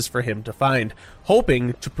pages for him to find,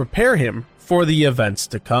 hoping to prepare him for the events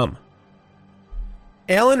to come.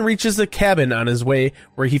 Alan reaches the cabin on his way,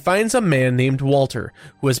 where he finds a man named Walter,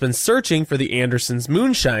 who has been searching for the Andersons'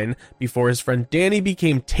 moonshine before his friend Danny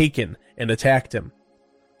became taken and attacked him.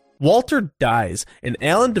 Walter dies, and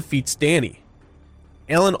Alan defeats Danny.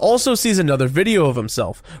 Alan also sees another video of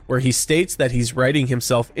himself, where he states that he's writing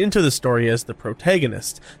himself into the story as the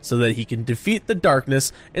protagonist, so that he can defeat the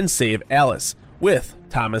darkness and save Alice, with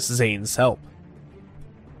Thomas Zane's help.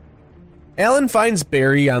 Alan finds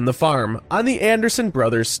Barry on the farm, on the Anderson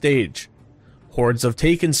brothers' stage. Hordes of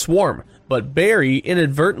Taken swarm, but Barry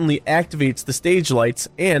inadvertently activates the stage lights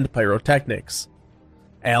and pyrotechnics.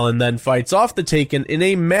 Alan then fights off the Taken in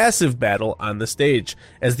a massive battle on the stage,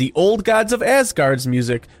 as the Old Gods of Asgard's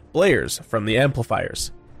music blares from the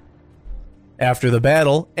amplifiers. After the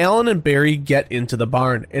battle, Alan and Barry get into the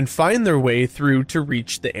barn and find their way through to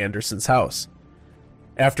reach the Andersons' house.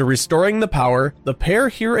 After restoring the power, the pair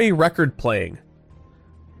hear a record playing.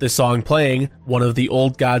 The song playing, one of the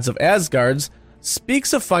old gods of Asgard's,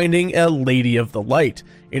 speaks of finding a Lady of the Light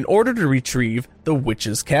in order to retrieve the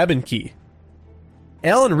witch's cabin key.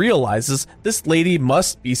 Alan realizes this lady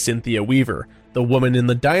must be Cynthia Weaver, the woman in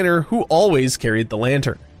the diner who always carried the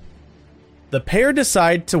lantern. The pair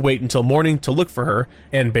decide to wait until morning to look for her,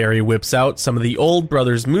 and Barry whips out some of the old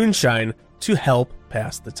brother's moonshine to help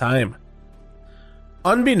pass the time.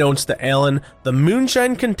 Unbeknownst to Alan, the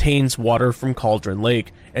moonshine contains water from Cauldron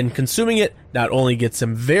Lake, and consuming it not only gets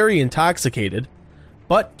him very intoxicated,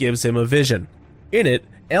 but gives him a vision. In it,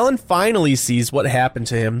 Alan finally sees what happened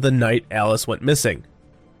to him the night Alice went missing.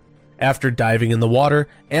 After diving in the water,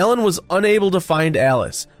 Alan was unable to find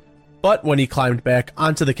Alice, but when he climbed back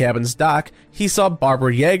onto the cabin's dock, he saw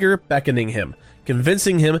Barbara Yeager beckoning him,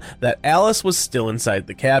 convincing him that Alice was still inside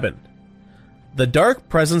the cabin. The dark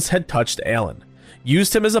presence had touched Alan,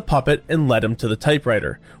 used him as a puppet, and led him to the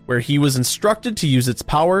typewriter, where he was instructed to use its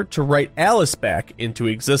power to write Alice back into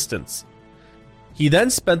existence. He then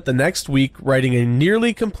spent the next week writing a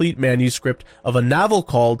nearly complete manuscript of a novel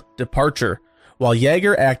called Departure, while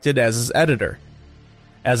Yeager acted as his editor.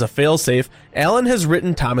 As a failsafe, Alan has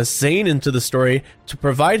written Thomas Zane into the story to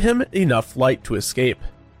provide him enough light to escape.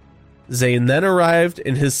 Zane then arrived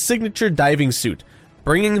in his signature diving suit,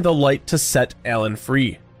 bringing the light to set Alan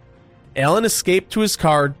free. Alan escaped to his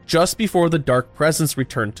car just before the dark presence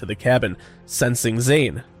returned to the cabin, sensing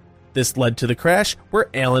Zane. This led to the crash where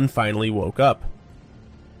Alan finally woke up.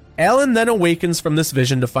 Alan then awakens from this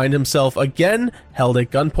vision to find himself again held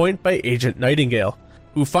at gunpoint by Agent Nightingale,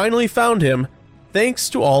 who finally found him thanks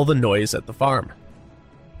to all the noise at the farm.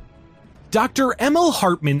 Dr. Emil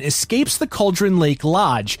Hartman escapes the Cauldron Lake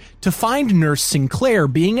Lodge to find Nurse Sinclair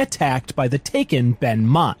being attacked by the taken Ben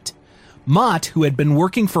Mott. Mott, who had been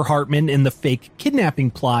working for Hartman in the fake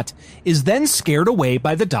kidnapping plot, is then scared away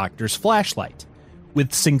by the doctor's flashlight.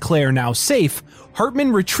 With Sinclair now safe,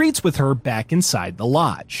 Hartman retreats with her back inside the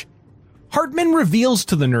lodge. Hartman reveals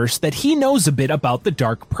to the nurse that he knows a bit about the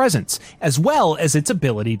dark presence, as well as its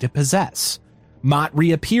ability to possess. Mott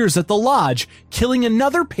reappears at the lodge, killing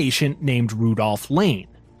another patient named Rudolph Lane.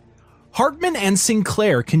 Hartman and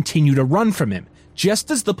Sinclair continue to run from him,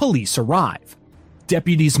 just as the police arrive.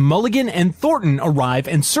 Deputies Mulligan and Thornton arrive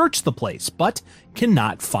and search the place, but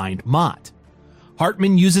cannot find Mott.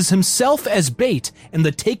 Hartman uses himself as bait, and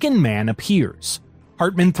the taken man appears.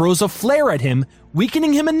 Hartman throws a flare at him,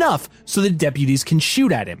 weakening him enough so the deputies can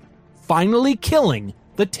shoot at him, finally killing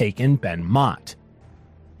the taken Ben Mott.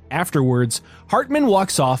 Afterwards, Hartman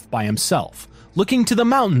walks off by himself, looking to the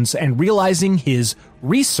mountains and realizing his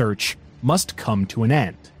research must come to an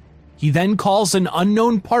end. He then calls an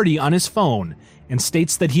unknown party on his phone and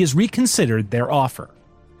states that he has reconsidered their offer.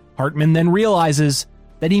 Hartman then realizes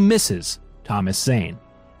that he misses Thomas Zane.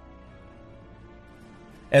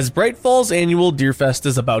 As Bright Falls' annual Deerfest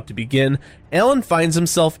is about to begin, Alan finds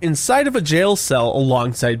himself inside of a jail cell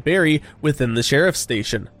alongside Barry within the sheriff's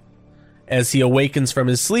station. As he awakens from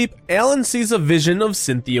his sleep, Alan sees a vision of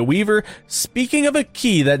Cynthia Weaver speaking of a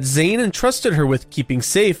key that Zane entrusted her with keeping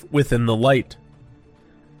safe within the light.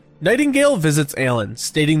 Nightingale visits Alan,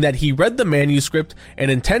 stating that he read the manuscript and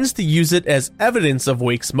intends to use it as evidence of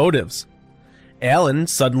Wake's motives. Alan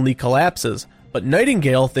suddenly collapses, but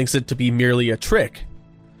Nightingale thinks it to be merely a trick.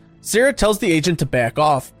 Sarah tells the agent to back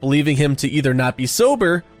off, believing him to either not be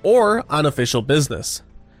sober or on official business.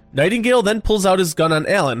 Nightingale then pulls out his gun on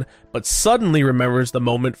Alan, but suddenly remembers the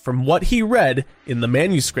moment from what he read in the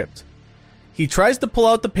manuscript. He tries to pull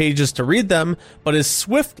out the pages to read them, but is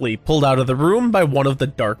swiftly pulled out of the room by one of the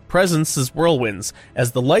dark presence's whirlwinds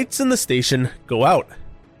as the lights in the station go out.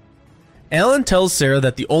 Alan tells Sarah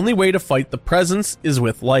that the only way to fight the presence is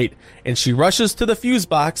with light, and she rushes to the fuse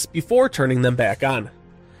box before turning them back on.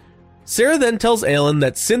 Sarah then tells Alan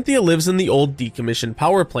that Cynthia lives in the old decommissioned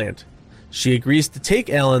power plant. She agrees to take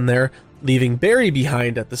Alan there, leaving Barry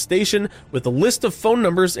behind at the station with a list of phone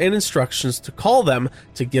numbers and instructions to call them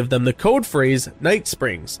to give them the code phrase Night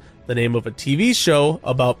Springs, the name of a TV show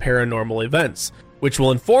about paranormal events, which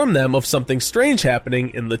will inform them of something strange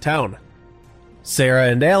happening in the town. Sarah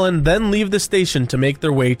and Alan then leave the station to make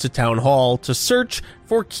their way to Town Hall to search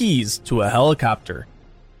for keys to a helicopter.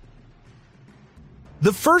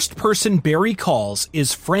 The first person Barry calls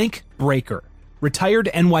is Frank Breaker, retired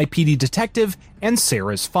NYPD detective and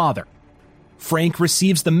Sarah's father. Frank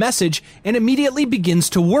receives the message and immediately begins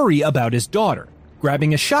to worry about his daughter,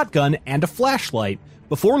 grabbing a shotgun and a flashlight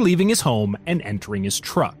before leaving his home and entering his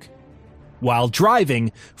truck. While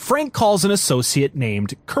driving, Frank calls an associate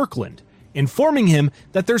named Kirkland, informing him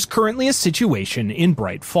that there's currently a situation in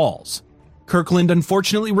Bright Falls. Kirkland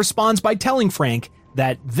unfortunately responds by telling Frank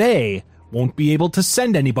that they won't be able to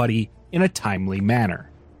send anybody in a timely manner.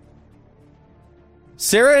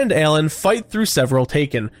 Sarah and Alan fight through several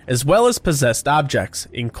taken, as well as possessed objects,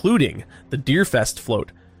 including the Deerfest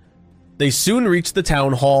float. They soon reach the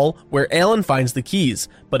town hall, where Alan finds the keys,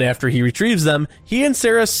 but after he retrieves them, he and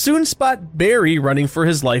Sarah soon spot Barry running for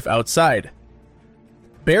his life outside.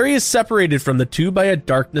 Barry is separated from the two by a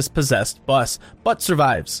darkness-possessed bus, but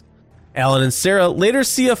survives. Alan and Sarah later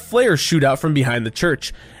see a flare shoot out from behind the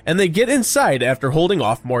church, and they get inside after holding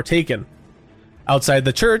off more taken. Outside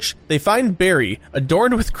the church, they find Barry,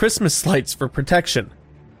 adorned with Christmas lights for protection.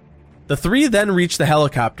 The three then reach the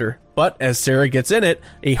helicopter, but as Sarah gets in it,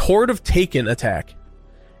 a horde of taken attack.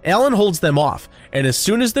 Alan holds them off, and as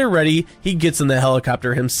soon as they're ready, he gets in the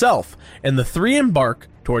helicopter himself, and the three embark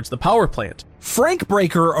towards the power plant. Frank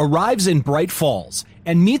Breaker arrives in Bright Falls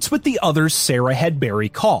and meets with the others Sarah had Barry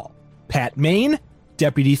call: Pat Main,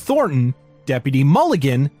 Deputy Thornton, Deputy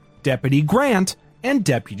Mulligan, Deputy Grant, and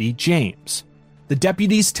Deputy James. The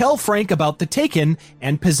deputies tell Frank about the taken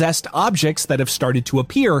and possessed objects that have started to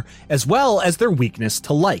appear, as well as their weakness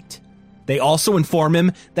to light. They also inform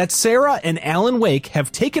him that Sarah and Alan Wake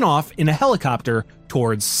have taken off in a helicopter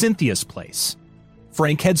towards Cynthia's place.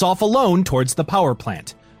 Frank heads off alone towards the power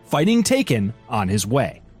plant, fighting taken on his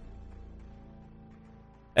way.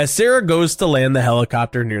 As Sarah goes to land the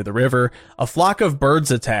helicopter near the river, a flock of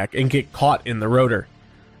birds attack and get caught in the rotor.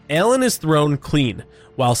 Alan is thrown clean,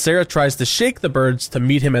 while Sarah tries to shake the birds to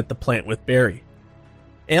meet him at the plant with Barry.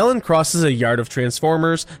 Alan crosses a yard of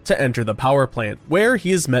transformers to enter the power plant, where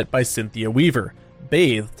he is met by Cynthia Weaver,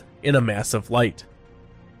 bathed in a massive light.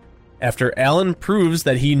 After Alan proves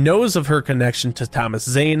that he knows of her connection to Thomas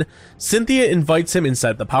Zane, Cynthia invites him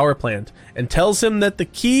inside the power plant and tells him that the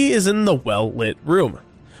key is in the well-lit room,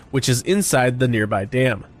 which is inside the nearby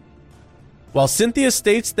dam. While Cynthia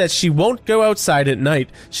states that she won't go outside at night,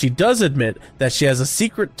 she does admit that she has a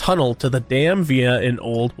secret tunnel to the dam via an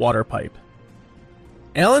old water pipe.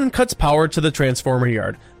 Alan cuts power to the transformer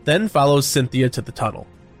yard, then follows Cynthia to the tunnel.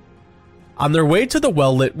 On their way to the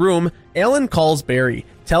well-lit room, Alan calls Barry,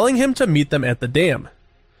 telling him to meet them at the dam.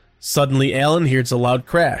 Suddenly, Alan hears a loud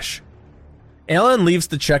crash. Alan leaves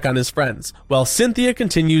to check on his friends, while Cynthia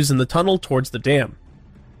continues in the tunnel towards the dam.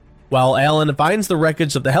 While Alan finds the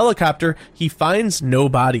wreckage of the helicopter, he finds no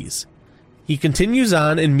bodies. He continues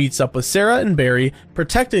on and meets up with Sarah and Barry,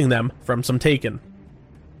 protecting them from some taken.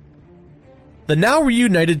 The now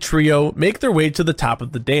reunited trio make their way to the top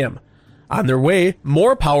of the dam. On their way,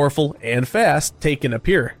 more powerful and fast taken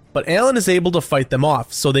appear, but Alan is able to fight them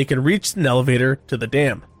off so they can reach an elevator to the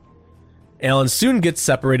dam. Alan soon gets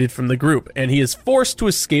separated from the group, and he is forced to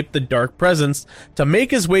escape the dark presence to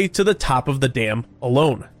make his way to the top of the dam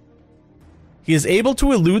alone. He is able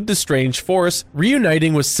to elude the strange force,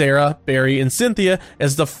 reuniting with Sarah, Barry, and Cynthia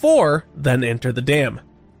as the four then enter the dam.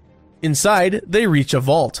 Inside, they reach a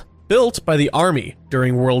vault, built by the Army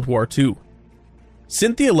during World War II.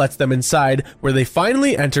 Cynthia lets them inside, where they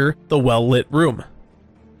finally enter the well-lit room.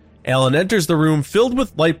 Alan enters the room filled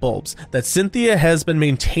with light bulbs that Cynthia has been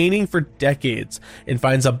maintaining for decades and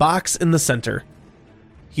finds a box in the center.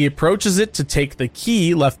 He approaches it to take the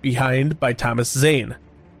key left behind by Thomas Zane,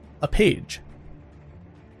 a page.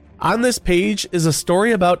 On this page is a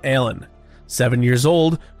story about Alan, 7 years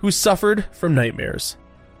old, who suffered from nightmares.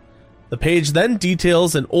 The page then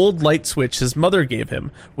details an old light switch his mother gave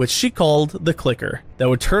him, which she called the clicker, that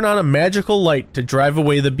would turn on a magical light to drive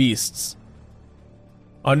away the beasts.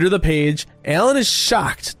 Under the page, Alan is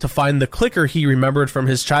shocked to find the clicker he remembered from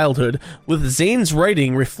his childhood, with Zane's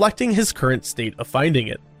writing reflecting his current state of finding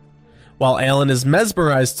it. While Alan is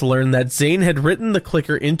mesmerized to learn that Zane had written the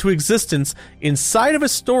clicker into existence inside of a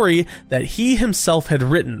story that he himself had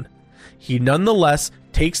written, he nonetheless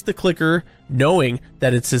takes the clicker, knowing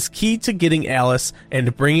that it's his key to getting Alice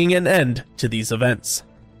and bringing an end to these events.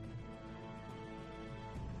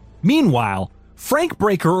 Meanwhile, Frank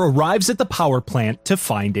Breaker arrives at the power plant to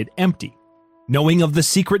find it empty. Knowing of the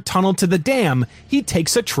secret tunnel to the dam, he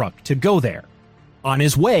takes a truck to go there. On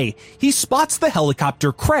his way, he spots the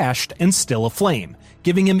helicopter crashed and still aflame,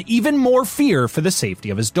 giving him even more fear for the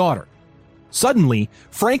safety of his daughter. Suddenly,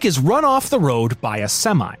 Frank is run off the road by a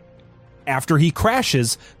semi. After he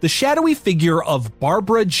crashes, the shadowy figure of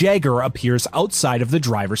Barbara Jagger appears outside of the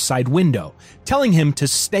driver's side window, telling him to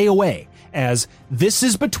stay away, as this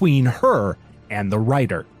is between her and the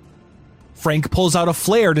writer. Frank pulls out a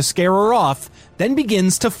flare to scare her off, then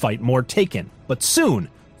begins to fight more taken, but soon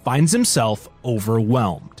finds himself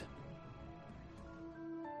overwhelmed.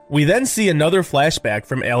 We then see another flashback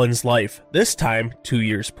from Alan's life, this time 2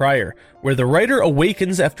 years prior, where the writer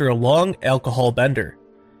awakens after a long alcohol bender.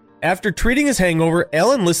 After treating his hangover,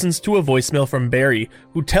 Alan listens to a voicemail from Barry,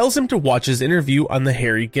 who tells him to watch his interview on The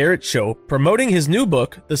Harry Garrett Show, promoting his new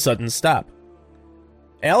book, The Sudden Stop.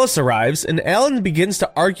 Alice arrives, and Alan begins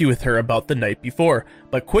to argue with her about the night before,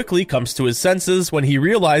 but quickly comes to his senses when he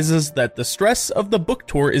realizes that the stress of the book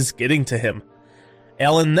tour is getting to him.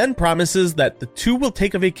 Alan then promises that the two will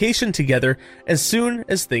take a vacation together as soon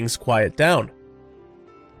as things quiet down.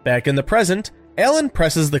 Back in the present, Alan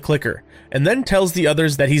presses the clicker, and then tells the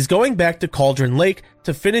others that he's going back to Cauldron Lake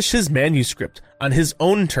to finish his manuscript on his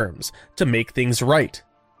own terms to make things right.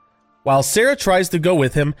 While Sarah tries to go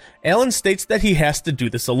with him, Alan states that he has to do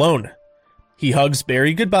this alone. He hugs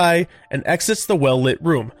Barry goodbye and exits the well-lit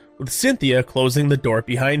room, with Cynthia closing the door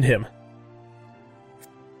behind him.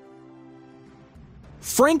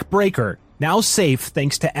 Frank Breaker, now safe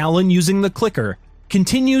thanks to Alan using the clicker,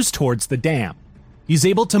 continues towards the dam. He's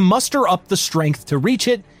able to muster up the strength to reach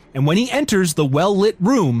it, and when he enters the well-lit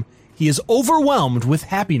room, he is overwhelmed with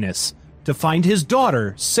happiness to find his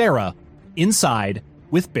daughter, Sarah, inside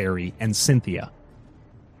with Barry and Cynthia.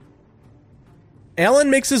 Alan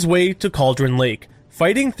makes his way to Cauldron Lake,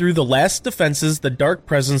 fighting through the last defenses the Dark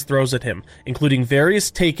Presence throws at him, including various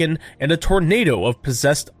taken and a tornado of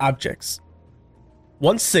possessed objects.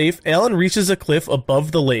 Once safe, Alan reaches a cliff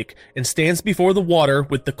above the lake and stands before the water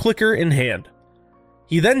with the clicker in hand.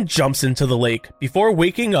 He then jumps into the lake before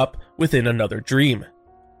waking up within another dream.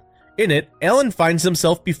 In it, Alan finds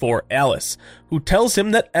himself before Alice, who tells him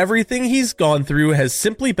that everything he's gone through has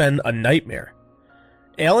simply been a nightmare.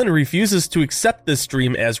 Alan refuses to accept this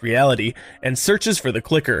dream as reality and searches for the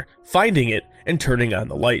clicker, finding it and turning on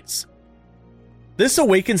the lights. This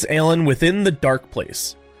awakens Alan within the dark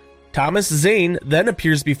place. Thomas Zane then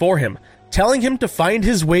appears before him, telling him to find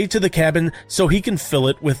his way to the cabin so he can fill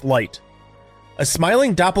it with light. A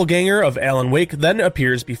smiling doppelganger of Alan Wake then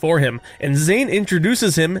appears before him, and Zane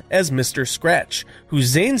introduces him as Mr. Scratch, who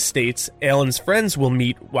Zane states Alan's friends will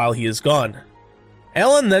meet while he is gone.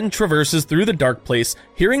 Alan then traverses through the dark place,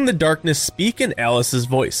 hearing the darkness speak in Alice's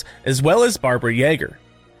voice, as well as Barbara Yeager.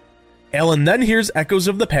 Alan then hears echoes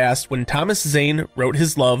of the past when Thomas Zane wrote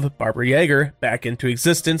his love, Barbara Yeager, back into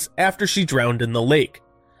existence after she drowned in the lake.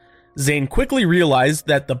 Zane quickly realized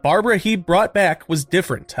that the Barbara he brought back was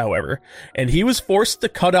different, however, and he was forced to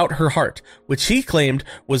cut out her heart, which he claimed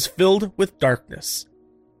was filled with darkness.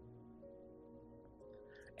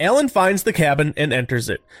 Alan finds the cabin and enters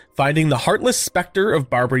it, finding the heartless specter of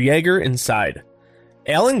Barbara Yeager inside.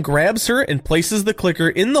 Alan grabs her and places the clicker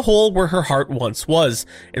in the hole where her heart once was,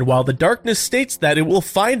 and while the darkness states that it will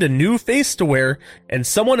find a new face to wear and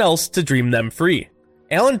someone else to dream them free,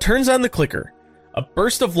 Alan turns on the clicker. A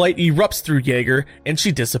burst of light erupts through Yeager, and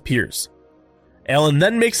she disappears. Alan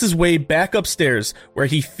then makes his way back upstairs, where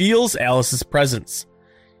he feels Alice's presence.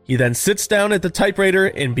 He then sits down at the typewriter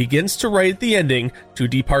and begins to write the ending to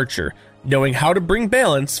Departure, knowing how to bring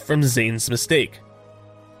balance from Zane's mistake.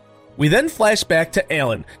 We then flash back to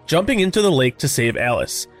Alan, jumping into the lake to save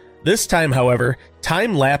Alice. This time, however,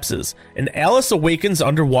 time lapses, and Alice awakens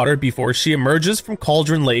underwater before she emerges from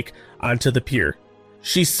Cauldron Lake onto the pier.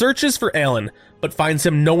 She searches for Alan, but finds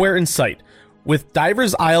him nowhere in sight, with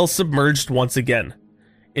Diver's Isle submerged once again.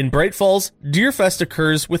 In Bright Falls, Deerfest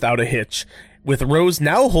occurs without a hitch, with Rose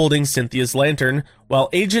now holding Cynthia's lantern, while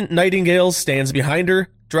Agent Nightingale stands behind her,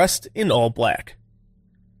 dressed in all black.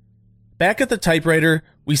 Back at the typewriter,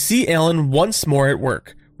 we see Alan once more at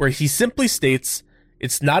work, where he simply states,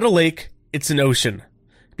 "It's not a lake, it's an ocean,"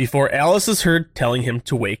 before Alice is heard telling him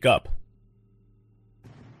to wake up.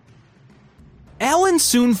 Alan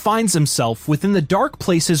soon finds himself within the Dark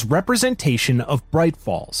Place's representation of Bright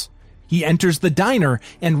Falls. He enters the diner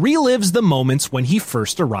and relives the moments when he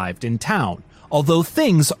first arrived in town, although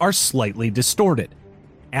things are slightly distorted.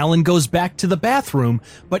 Alan goes back to the bathroom,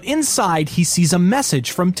 but inside he sees a message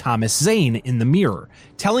from Thomas Zane in the mirror,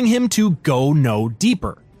 telling him to go no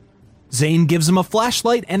deeper. Zane gives him a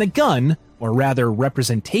flashlight and a gun, or rather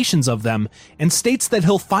representations of them, and states that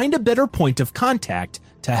he'll find a better point of contact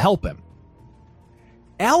to help him.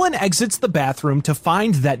 Alan exits the bathroom to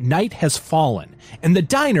find that night has fallen, and the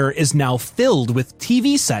diner is now filled with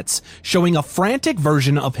TV sets showing a frantic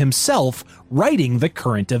version of himself writing the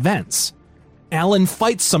current events. Alan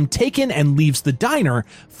fights some Taken and leaves the diner,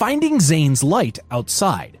 finding Zane's light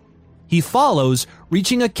outside. He follows,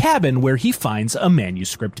 reaching a cabin where he finds a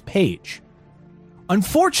manuscript page.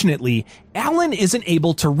 Unfortunately, Alan isn't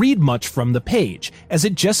able to read much from the page, as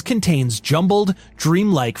it just contains jumbled,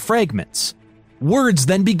 dreamlike fragments. Words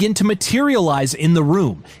then begin to materialize in the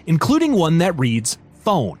room, including one that reads,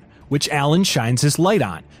 phone, which Alan shines his light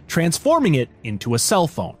on, transforming it into a cell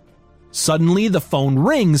phone. Suddenly, the phone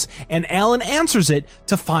rings, and Alan answers it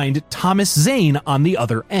to find Thomas Zane on the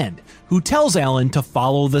other end, who tells Alan to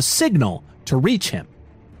follow the signal to reach him.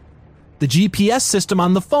 The GPS system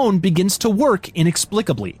on the phone begins to work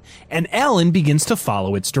inexplicably, and Alan begins to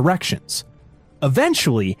follow its directions.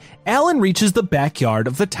 Eventually, Alan reaches the backyard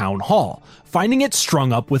of the town hall, finding it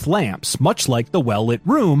strung up with lamps, much like the well-lit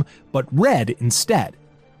room, but red instead.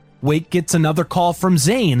 Wake gets another call from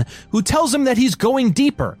Zane, who tells him that he's going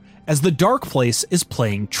deeper, as the dark place is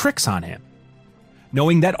playing tricks on him.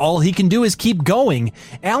 Knowing that all he can do is keep going,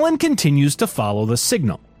 Alan continues to follow the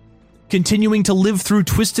signal. Continuing to live through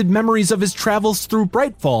twisted memories of his travels through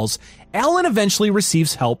Bright Falls, Alan eventually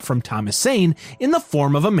receives help from Thomas Zane in the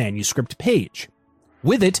form of a manuscript page.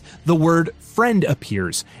 With it, the word friend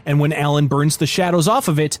appears, and when Alan burns the shadows off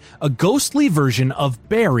of it, a ghostly version of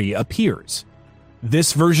Barry appears.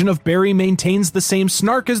 This version of Barry maintains the same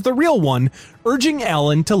snark as the real one, urging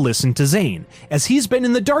Alan to listen to Zane, as he's been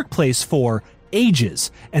in the dark place for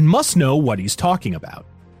ages and must know what he's talking about.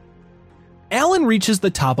 Alan reaches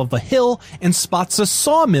the top of a hill and spots a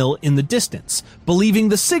sawmill in the distance, believing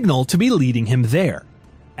the signal to be leading him there.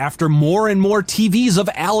 After more and more TVs of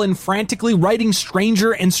Alan frantically writing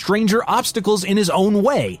stranger and stranger obstacles in his own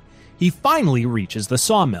way, he finally reaches the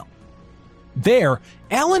sawmill. There,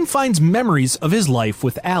 Alan finds memories of his life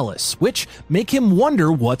with Alice, which make him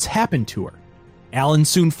wonder what's happened to her. Alan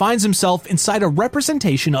soon finds himself inside a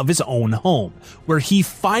representation of his own home, where he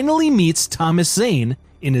finally meets Thomas Zane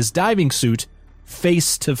in his diving suit,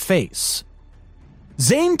 face to face.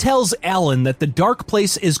 Zane tells Alan that the dark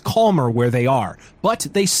place is calmer where they are, but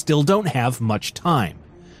they still don't have much time.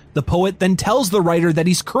 The poet then tells the writer that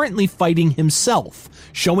he's currently fighting himself,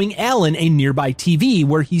 showing Alan a nearby TV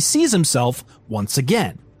where he sees himself once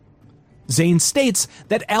again. Zane states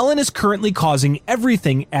that Alan is currently causing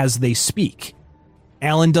everything as they speak.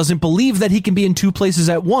 Alan doesn't believe that he can be in two places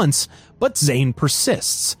at once, but Zane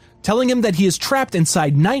persists, telling him that he is trapped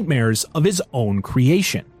inside nightmares of his own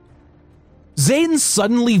creation. Zane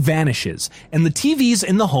suddenly vanishes, and the TVs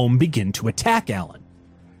in the home begin to attack Alan.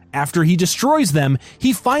 After he destroys them,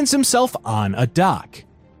 he finds himself on a dock.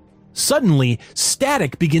 Suddenly,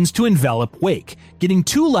 static begins to envelop Wake, getting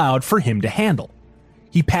too loud for him to handle.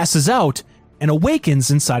 He passes out and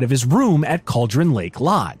awakens inside of his room at Cauldron Lake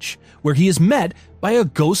Lodge, where he is met by a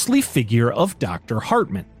ghostly figure of Dr.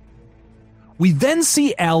 Hartman. We then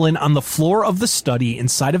see Alan on the floor of the study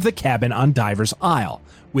inside of the cabin on Diver's Isle,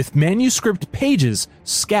 with manuscript pages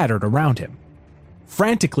scattered around him.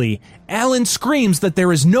 Frantically, Alan screams that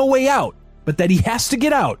there is no way out, but that he has to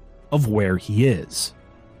get out of where he is.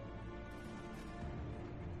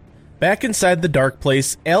 Back inside the dark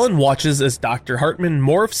place, Alan watches as Dr. Hartman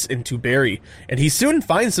morphs into Barry, and he soon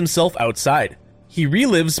finds himself outside. He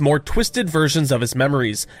relives more twisted versions of his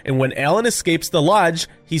memories, and when Alan escapes the lodge,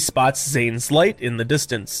 he spots Zane's light in the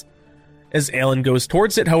distance. As Alan goes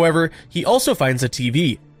towards it, however, he also finds a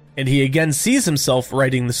TV, and he again sees himself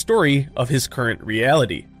writing the story of his current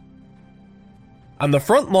reality. On the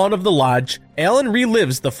front lawn of the lodge, Alan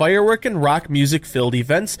relives the firework and rock music-filled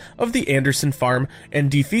events of the Anderson farm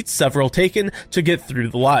and defeats several Taken to get through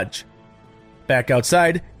the lodge. Back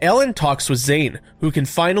outside, Alan talks with Zane, who can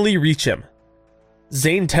finally reach him.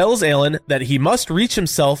 Zane tells Alan that he must reach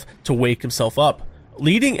himself to wake himself up,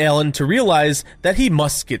 leading Alan to realize that he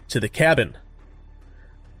must get to the cabin.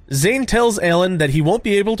 Zane tells Alan that he won't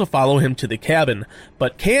be able to follow him to the cabin,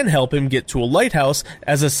 but can help him get to a lighthouse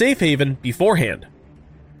as a safe haven beforehand.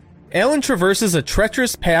 Alan traverses a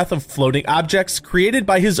treacherous path of floating objects created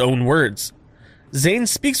by his own words. Zane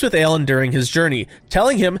speaks with Alan during his journey,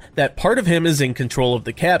 telling him that part of him is in control of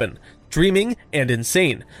the cabin, dreaming and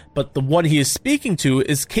insane, but the one he is speaking to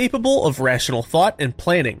is capable of rational thought and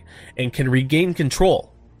planning, and can regain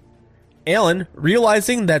control. Alan,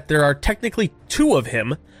 realizing that there are technically two of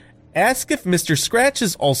him, asks if Mr. Scratch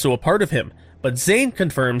is also a part of him, but Zane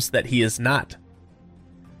confirms that he is not.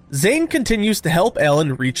 Zane continues to help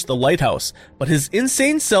Alan reach the lighthouse, but his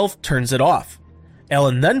insane self turns it off.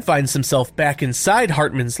 Alan then finds himself back inside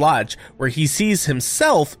Hartman's lodge, where he sees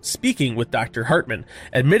himself speaking with Dr. Hartman,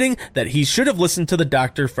 admitting that he should have listened to the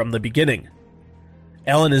doctor from the beginning.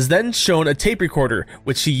 Alan is then shown a tape recorder,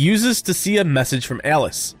 which he uses to see a message from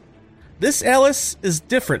Alice. This Alice is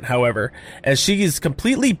different, however, as she is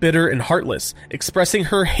completely bitter and heartless, expressing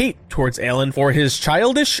her hate towards Alan for his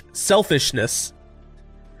childish selfishness.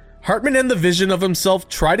 Hartman and the vision of himself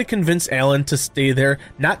try to convince Alan to stay there,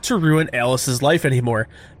 not to ruin Alice's life anymore,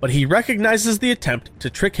 but he recognizes the attempt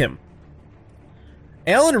to trick him.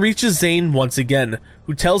 Alan reaches Zane once again,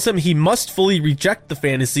 who tells him he must fully reject the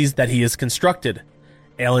fantasies that he has constructed.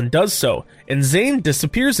 Alan does so, and Zane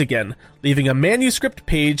disappears again, leaving a manuscript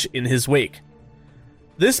page in his wake.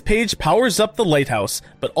 This page powers up the lighthouse,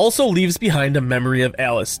 but also leaves behind a memory of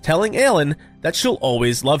Alice, telling Alan that she'll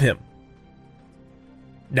always love him.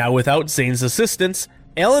 Now without Zane's assistance,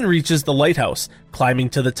 Alan reaches the lighthouse. Climbing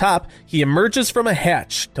to the top, he emerges from a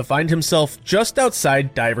hatch to find himself just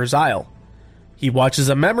outside Diver's Isle. He watches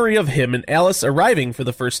a memory of him and Alice arriving for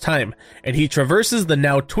the first time, and he traverses the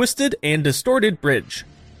now twisted and distorted bridge.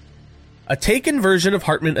 A Taken version of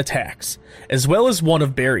Hartman attacks, as well as one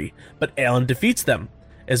of Barry, but Alan defeats them,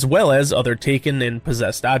 as well as other taken and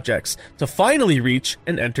possessed objects, to finally reach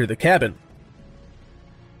and enter the cabin.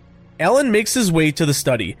 Alan makes his way to the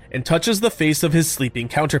study and touches the face of his sleeping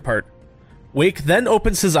counterpart. Wake then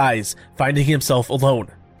opens his eyes, finding himself alone.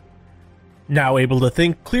 Now able to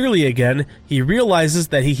think clearly again, he realizes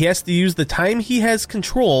that he has to use the time he has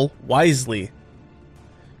control wisely.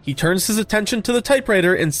 He turns his attention to the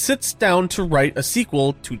typewriter and sits down to write a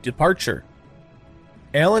sequel to Departure.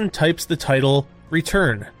 Alan types the title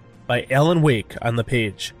Return by Alan Wake on the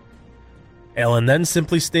page. Alan then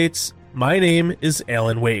simply states, "My name is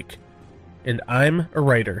Alan Wake, and I'm a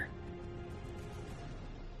writer."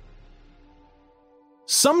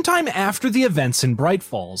 Sometime after the events in Bright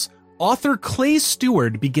Falls, author Clay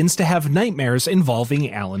Stewart begins to have nightmares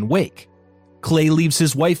involving Alan Wake. Clay leaves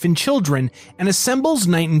his wife and children and assembles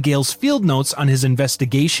Nightingale's field notes on his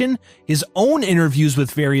investigation, his own interviews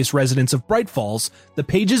with various residents of Bright Falls, the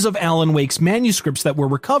pages of Alan Wake's manuscripts that were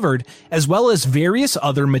recovered, as well as various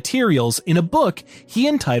other materials in a book he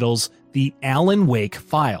entitles The Alan Wake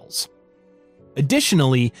Files.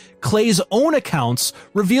 Additionally, Clay's own accounts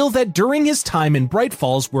reveal that during his time in Bright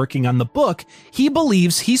Falls working on the book, he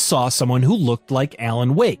believes he saw someone who looked like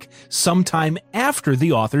Alan Wake sometime after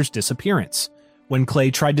the author's disappearance. When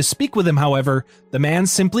Clay tried to speak with him, however, the man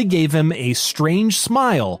simply gave him a strange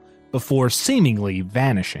smile before seemingly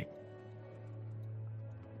vanishing.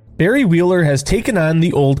 Barry Wheeler has taken on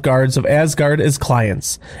the old guards of Asgard as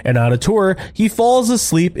clients, and on a tour, he falls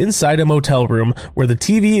asleep inside a motel room where the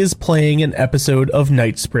TV is playing an episode of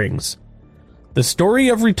Night Springs. The story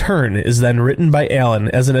of Return is then written by Alan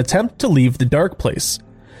as an attempt to leave the dark place.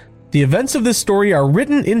 The events of this story are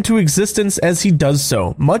written into existence as he does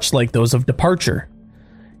so, much like those of Departure.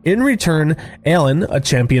 In Return, Alan, a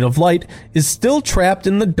champion of light, is still trapped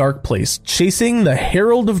in the dark place, chasing the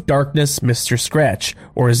Herald of Darkness, Mr. Scratch,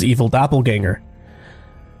 or his evil doppelganger.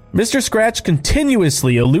 Mr. Scratch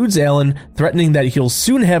continuously eludes Alan, threatening that he'll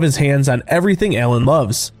soon have his hands on everything Alan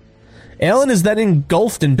loves. Alan is then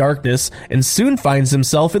engulfed in darkness and soon finds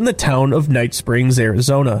himself in the town of Night Springs,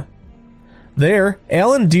 Arizona. There,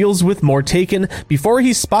 Alan deals with more Taken before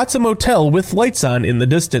he spots a motel with lights on in the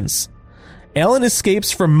distance. Alan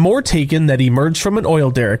escapes from more Taken that emerged from an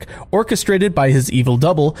oil derrick, orchestrated by his evil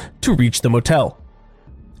double, to reach the motel.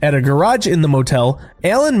 At a garage in the motel,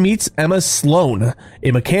 Alan meets Emma Sloan,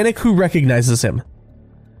 a mechanic who recognizes him.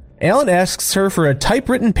 Alan asks her for a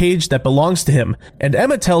typewritten page that belongs to him, and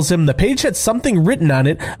Emma tells him the page had something written on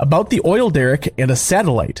it about the oil derrick and a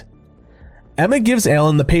satellite. Emma gives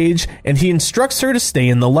Alan the page, and he instructs her to stay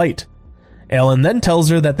in the light. Alan then tells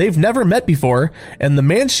her that they've never met before, and the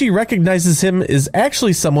man she recognizes him is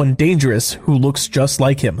actually someone dangerous who looks just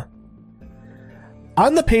like him.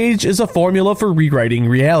 On the page is a formula for rewriting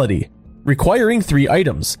reality, requiring 3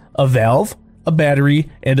 items: a valve, a battery,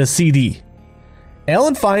 and a CD.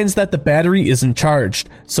 Alan finds that the battery isn't charged,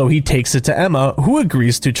 so he takes it to Emma, who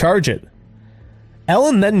agrees to charge it.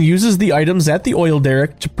 Alan then uses the items at the oil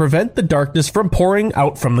derrick to prevent the darkness from pouring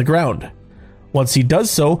out from the ground. Once he does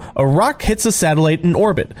so, a rock hits a satellite in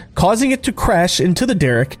orbit, causing it to crash into the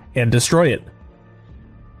derrick and destroy it.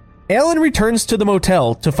 Alan returns to the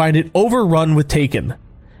motel to find it overrun with Taken.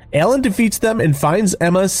 Alan defeats them and finds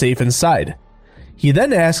Emma safe inside. He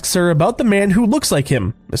then asks her about the man who looks like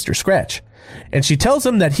him, Mr. Scratch, and she tells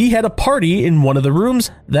him that he had a party in one of the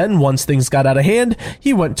rooms. Then, once things got out of hand,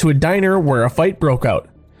 he went to a diner where a fight broke out.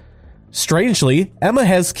 Strangely, Emma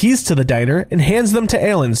has keys to the diner and hands them to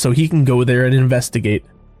Alan so he can go there and investigate.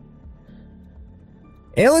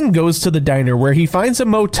 Alan goes to the diner where he finds a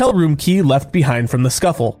motel room key left behind from the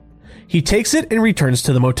scuffle. He takes it and returns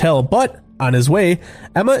to the motel, but, on his way,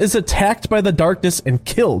 Emma is attacked by the darkness and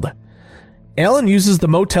killed. Alan uses the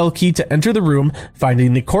motel key to enter the room,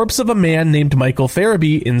 finding the corpse of a man named Michael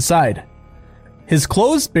Farabee inside. His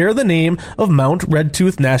clothes bear the name of Mount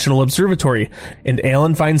Redtooth National Observatory, and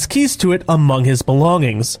Alan finds keys to it among his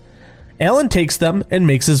belongings. Alan takes them and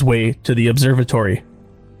makes his way to the observatory.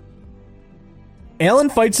 Alan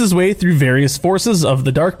fights his way through various forces of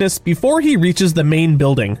the darkness before he reaches the main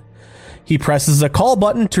building. He presses a call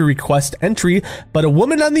button to request entry, but a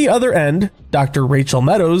woman on the other end, Dr. Rachel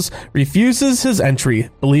Meadows, refuses his entry,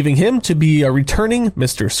 believing him to be a returning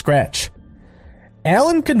Mr. Scratch.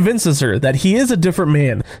 Alan convinces her that he is a different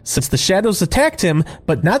man, since the shadows attacked him,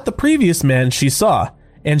 but not the previous man she saw,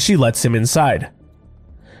 and she lets him inside.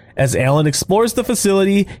 As Alan explores the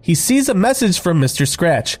facility, he sees a message from Mr.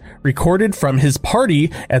 Scratch, recorded from his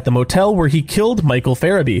party at the motel where he killed Michael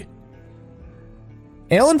Farabee.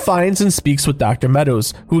 Alan finds and speaks with Dr.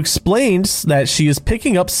 Meadows, who explains that she is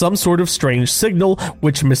picking up some sort of strange signal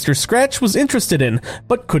which Mr. Scratch was interested in,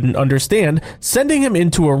 but couldn't understand, sending him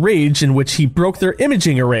into a rage in which he broke their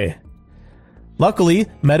imaging array. Luckily,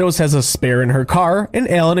 Meadows has a spare in her car, and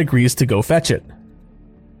Alan agrees to go fetch it.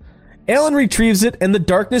 Alan retrieves it, and the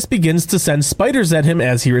darkness begins to send spiders at him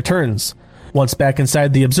as he returns. Once back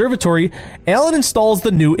inside the observatory, Alan installs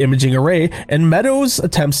the new imaging array, and Meadows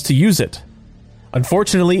attempts to use it.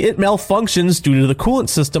 Unfortunately, it malfunctions due to the coolant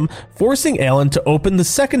system, forcing Alan to open the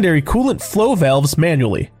secondary coolant flow valves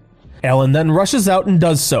manually. Alan then rushes out and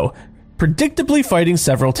does so, predictably fighting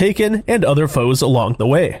several Taken and other foes along the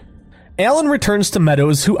way. Alan returns to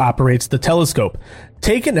Meadows, who operates the telescope.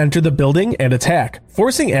 Taken enter the building and attack,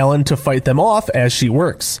 forcing Alan to fight them off as she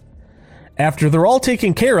works. After they're all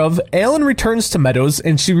taken care of, Alan returns to Meadows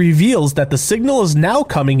and she reveals that the signal is now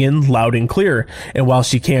coming in loud and clear, and while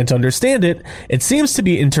she can't understand it, it seems to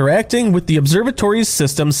be interacting with the observatory's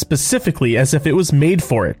system specifically as if it was made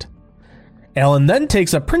for it. Alan then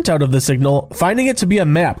takes a printout of the signal, finding it to be a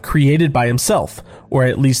map created by himself, or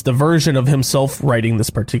at least the version of himself writing this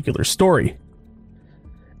particular story.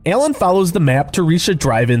 Alan follows the map to reach a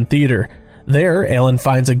drive-in theater. There, Alan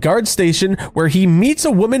finds a guard station where he meets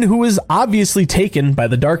a woman who is obviously taken by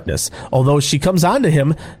the darkness, although she comes onto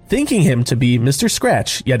him, thinking him to be Mr.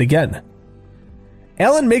 Scratch yet again.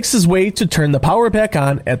 Alan makes his way to turn the power back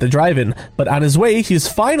on at the drive-in, but on his way he is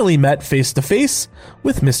finally met face-to-face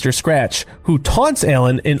with Mr. Scratch, who taunts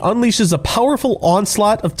Alan and unleashes a powerful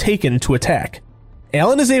onslaught of Taken to attack.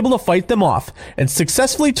 Alan is able to fight them off and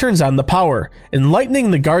successfully turns on the power, enlightening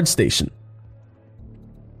the guard station.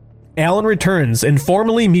 Alan returns and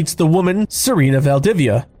formally meets the woman, Serena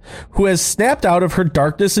Valdivia, who has snapped out of her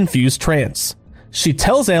darkness-infused trance. She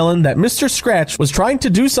tells Alan that Mr. Scratch was trying to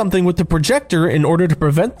do something with the projector in order to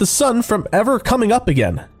prevent the sun from ever coming up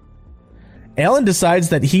again. Alan decides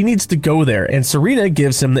that he needs to go there, and Serena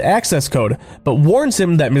gives him the access code, but warns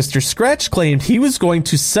him that Mr. Scratch claimed he was going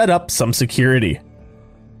to set up some security.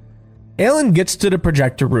 Alan gets to the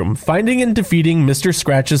projector room, finding and defeating Mr.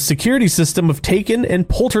 Scratch's security system of Taken and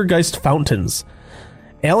poltergeist fountains.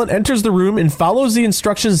 Alan enters the room and follows the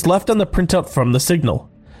instructions left on the printout from the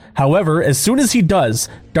signal. However, as soon as he does,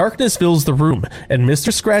 darkness fills the room, and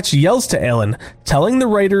Mr. Scratch yells to Alan, telling the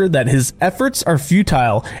writer that his efforts are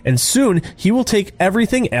futile, and soon he will take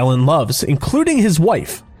everything Alan loves, including his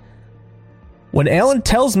wife. When Alan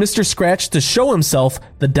tells Mr. Scratch to show himself,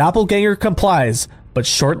 the doppelganger complies, but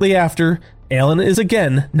shortly after, Alan is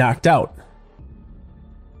again knocked out.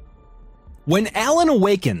 When Alan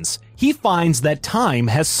awakens, he finds that time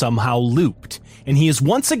has somehow looped, and he is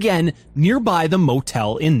once again nearby the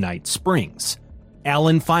motel in Night Springs.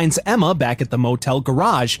 Alan finds Emma back at the motel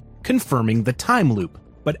garage, confirming the time loop,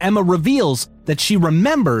 but Emma reveals that she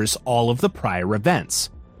remembers all of the prior events.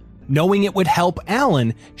 Knowing it would help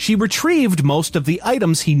Alan, she retrieved most of the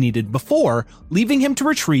items he needed before, leaving him to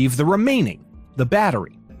retrieve the remaining, the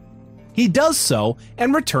battery. He does so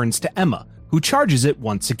and returns to Emma, who charges it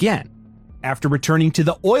once again. After returning to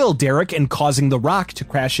the oil derrick and causing the rock to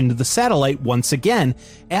crash into the satellite once again,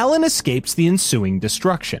 Alan escapes the ensuing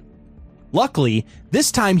destruction. Luckily,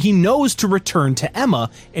 this time he knows to return to Emma,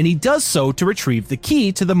 and he does so to retrieve the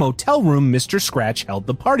key to the motel room Mr. Scratch held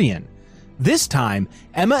the party in. This time,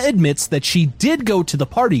 Emma admits that she did go to the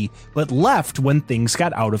party, but left when things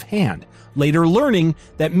got out of hand, later learning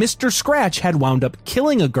that Mr. Scratch had wound up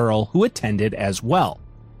killing a girl who attended as well.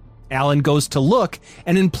 Alan goes to look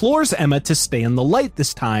and implores Emma to stay in the light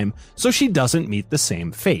this time so she doesn't meet the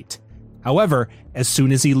same fate. However, as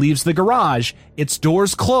soon as he leaves the garage, its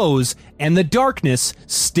doors close and the darkness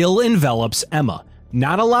still envelops Emma,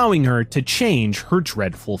 not allowing her to change her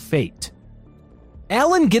dreadful fate.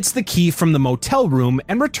 Alan gets the key from the motel room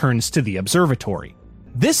and returns to the observatory.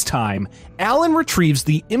 This time, Alan retrieves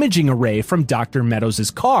the imaging array from Dr.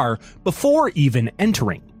 Meadows' car before even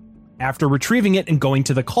entering. After retrieving it and going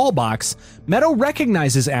to the call box, Meadow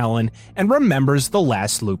recognizes Alan and remembers the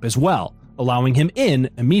last loop as well, allowing him in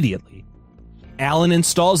immediately. Alan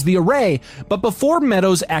installs the array, but before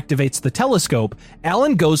Meadows activates the telescope,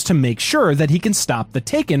 Alan goes to make sure that he can stop the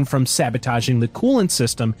Taken from sabotaging the coolant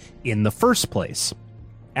system in the first place.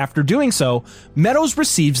 After doing so, Meadows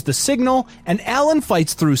receives the signal, and Alan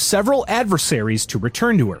fights through several adversaries to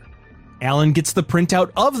return to her. Alan gets the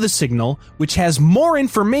printout of the signal, which has more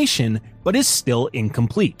information, but is still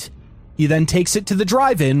incomplete. He then takes it to the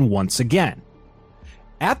drive-in once again.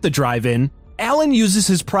 At the drive-in, Alan uses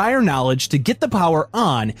his prior knowledge to get the power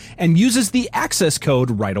on and uses the access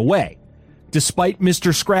code right away. Despite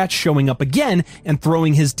Mr. Scratch showing up again and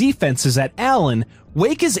throwing his defenses at Alan,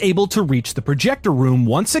 Wake is able to reach the projector room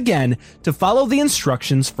once again to follow the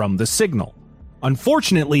instructions from the signal.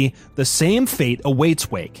 Unfortunately, the same fate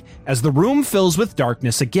awaits Wake, as the room fills with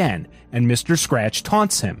darkness again, and Mr. Scratch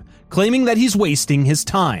taunts him, claiming that he's wasting his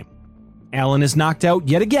time. Alan is knocked out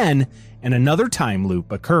yet again, and another time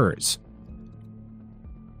loop occurs.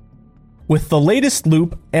 With the latest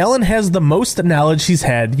loop, Alan has the most knowledge he's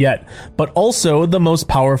had yet, but also the most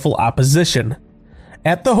powerful opposition.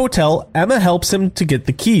 At the hotel, Emma helps him to get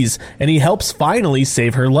the keys, and he helps finally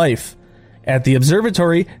save her life. At the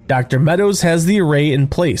observatory, Dr. Meadows has the array in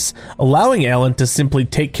place, allowing Alan to simply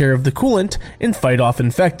take care of the coolant and fight off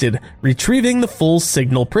infected, retrieving the full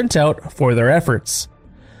signal printout for their efforts.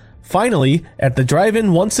 Finally, at the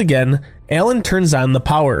drive-in once again, Alan turns on the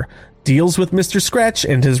power, deals with Mr. Scratch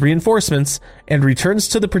and his reinforcements, and returns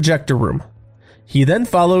to the projector room. He then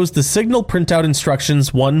follows the signal printout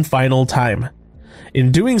instructions one final time.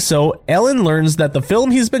 In doing so, Alan learns that the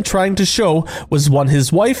film he's been trying to show was one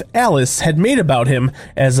his wife Alice had made about him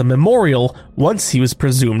as a memorial once he was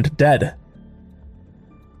presumed dead.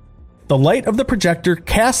 The light of the projector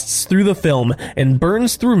casts through the film and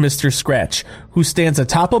burns through Mr. Scratch, who stands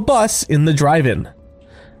atop a bus in the drive-in.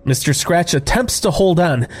 Mr. Scratch attempts to hold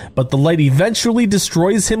on, but the light eventually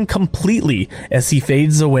destroys him completely as he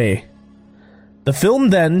fades away. The film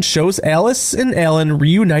then shows Alice and Alan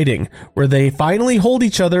reuniting, where they finally hold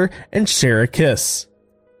each other and share a kiss.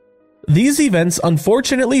 These events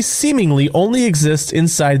unfortunately seemingly only exist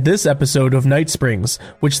inside this episode of Night Springs,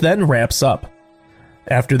 which then wraps up.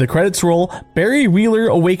 After the credits roll, Barry Wheeler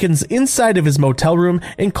awakens inside of his motel room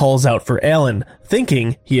and calls out for Alan,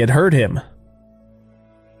 thinking he had heard him.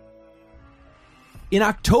 In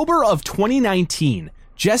October of 2019,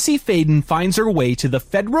 Jesse Faden finds her way to the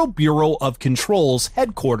Federal Bureau of Control's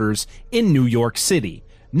headquarters in New York City,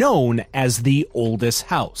 known as the Oldest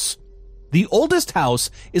House. The Oldest House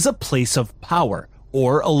is a place of power,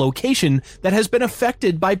 or a location that has been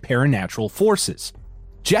affected by paranatural forces.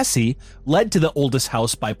 Jesse, led to the Oldest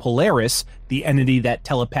House by Polaris, the entity that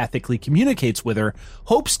telepathically communicates with her,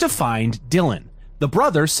 hopes to find Dylan, the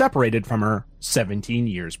brother separated from her 17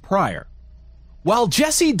 years prior. While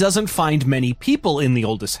Jessie doesn't find many people in the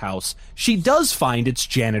Oldest House, she does find its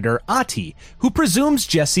janitor, Ati, who presumes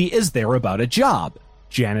Jessie is there about a job,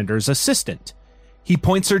 janitor's assistant. He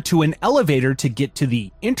points her to an elevator to get to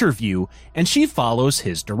the interview, and she follows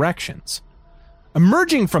his directions.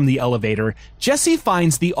 Emerging from the elevator, Jessie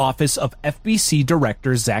finds the office of FBC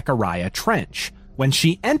Director Zachariah Trench. When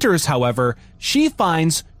she enters, however, she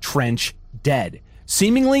finds Trench dead,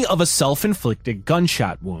 seemingly of a self-inflicted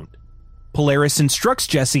gunshot wound. Polaris instructs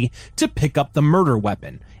Jessie to pick up the murder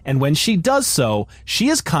weapon, and when she does so, she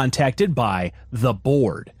is contacted by the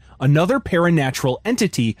Board, another paranatural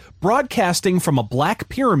entity broadcasting from a black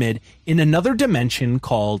pyramid in another dimension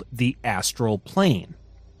called the Astral Plane.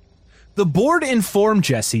 The Board inform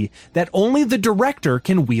Jessie that only the Director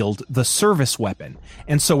can wield the service weapon,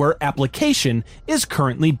 and so her application is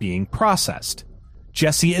currently being processed.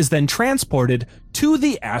 Jessie is then transported to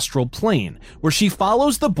the Astral Plane, where she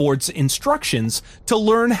follows the Board's instructions to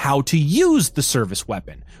learn how to use the service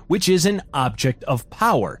weapon, which is an object of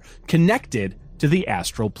power connected to the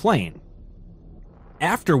Astral Plane.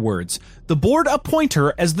 Afterwards, the Board appoint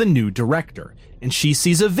her as the new director, and she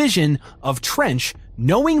sees a vision of Trench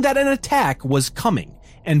knowing that an attack was coming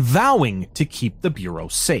and vowing to keep the Bureau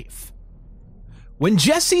safe. When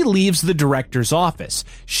Jessie leaves the director's office,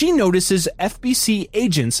 she notices FBC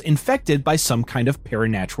agents infected by some kind of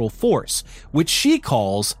paranatural force, which she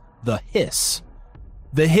calls the Hiss.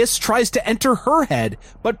 The Hiss tries to enter her head,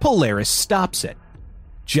 but Polaris stops it.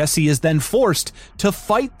 Jessie is then forced to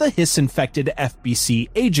fight the Hiss-infected FBC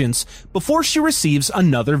agents before she receives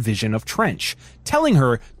another vision of Trench, telling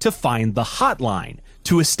her to find the hotline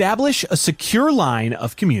to establish a secure line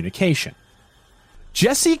of communication.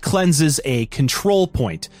 Jessie cleanses a control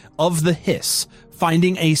point of the Hiss,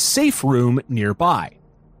 finding a safe room nearby.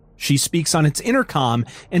 She speaks on its intercom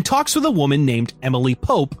and talks with a woman named Emily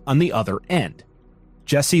Pope on the other end.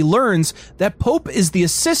 Jessie learns that Pope is the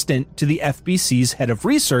assistant to the FBC's head of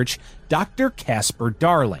research, Dr. Casper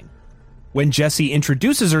Darling. When Jessie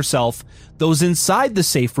introduces herself, those inside the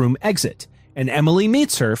safe room exit, and Emily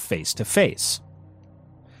meets her face to face.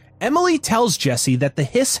 Emily tells Jessie that the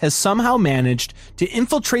Hiss has somehow managed to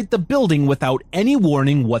infiltrate the building without any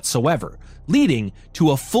warning whatsoever, leading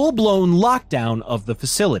to a full-blown lockdown of the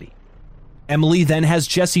facility. Emily then has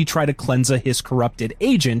Jessie try to cleanse a Hiss-corrupted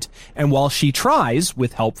agent, and while she tries,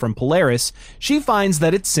 with help from Polaris, she finds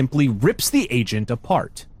that it simply rips the agent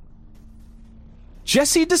apart.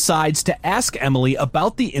 Jessie decides to ask Emily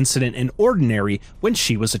about the incident in Ordinary when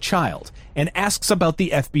she was a child, and asks about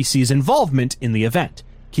the FBC's involvement in the event,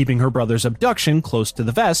 keeping her brother's abduction close to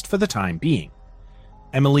the vest for the time being.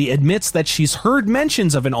 Emily admits that she's heard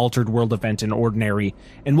mentions of an Altered World event in Ordinary,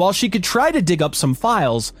 and while she could try to dig up some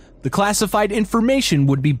files, the classified information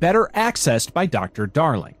would be better accessed by Dr.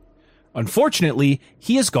 Darling. Unfortunately,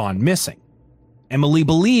 he has gone missing. Emily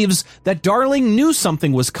believes that Darling knew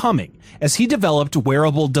something was coming, as he developed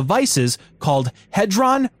wearable devices called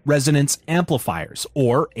Hadron Resonance Amplifiers,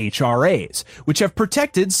 or HRAs, which have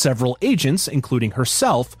protected several agents, including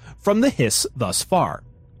herself, from the Hiss thus far.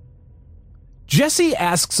 Jessie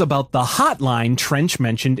asks about the hotline Trench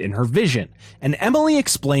mentioned in her vision, and Emily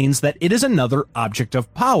explains that it is another object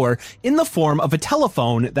of power in the form of a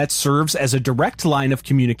telephone that serves as a direct line of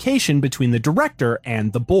communication between the director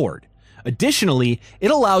and the board. Additionally,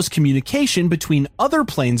 it allows communication between other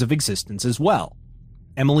planes of existence as well.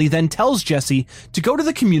 Emily then tells Jessie to go to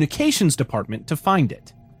the communications department to find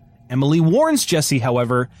it. Emily warns Jessie,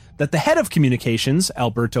 however, that the head of communications,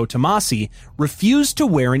 Alberto Tomasi, refused to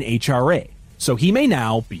wear an HRA, so he may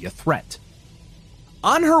now be a threat.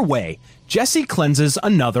 On her way, Jessie cleanses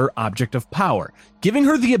another object of power, giving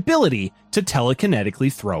her the ability to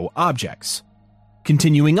telekinetically throw objects.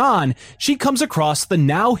 Continuing on, she comes across the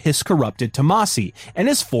now Hiss-corrupted Tomasi and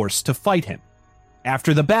is forced to fight him.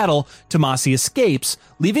 After the battle, Tomasi escapes,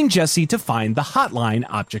 leaving Jessie to find the hotline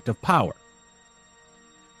object of power.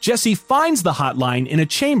 Jessie finds the hotline in a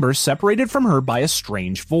chamber separated from her by a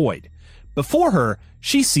strange void. Before her,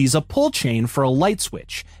 she sees a pull chain for a light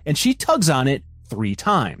switch, and she tugs on it 3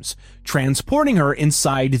 times, transporting her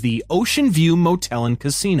inside the Ocean View Motel and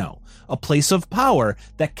Casino, a place of power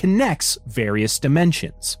that connects various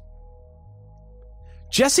dimensions.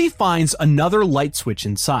 Jessie finds another light switch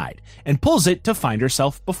inside and pulls it to find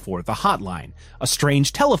herself before the hotline, a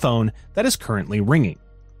strange telephone that is currently ringing.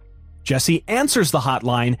 Jessie answers the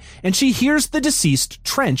hotline and she hears the deceased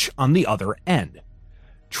Trench on the other end.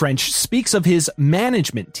 Trench speaks of his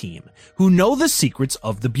management team, who know the secrets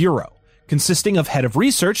of the Bureau, consisting of head of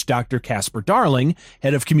research Dr. Casper Darling,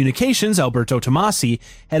 head of communications Alberto Tomasi,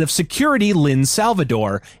 head of security Lynn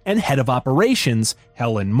Salvador, and head of operations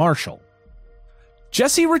Helen Marshall.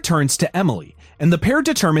 Jessie returns to Emily, and the pair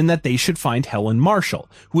determine that they should find Helen Marshall,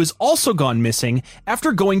 who has also gone missing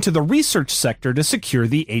after going to the research sector to secure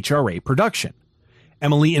the HRA production.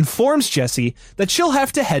 Emily informs Jessie that she'll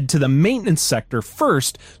have to head to the maintenance sector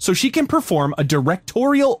first so she can perform a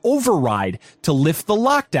directorial override to lift the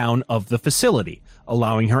lockdown of the facility,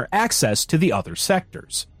 allowing her access to the other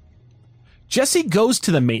sectors. Jessie goes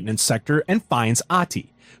to the maintenance sector and finds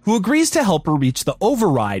Ati, who agrees to help her reach the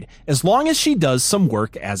override as long as she does some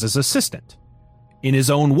work as his assistant. In his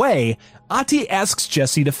own way, Ati asks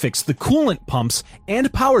Jessie to fix the coolant pumps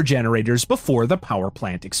and power generators before the power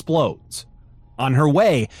plant explodes. On her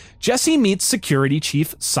way, Jessie meets Security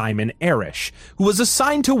Chief Simon Arish, who was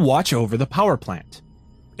assigned to watch over the power plant.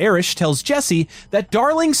 Arish tells Jessie that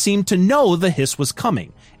Darling seemed to know the Hiss was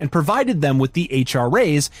coming and provided them with the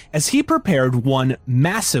HRAs as he prepared one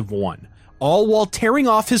massive one, all while tearing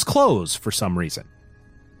off his clothes for some reason.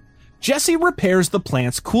 Jessie repairs the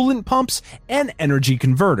plant's coolant pumps and energy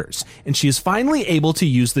converters, and she is finally able to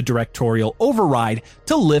use the directorial override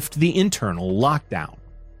to lift the internal lockdown.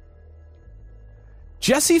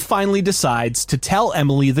 Jessie finally decides to tell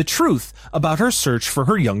Emily the truth about her search for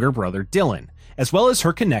her younger brother Dylan, as well as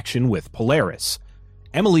her connection with Polaris.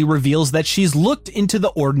 Emily reveals that she's looked into the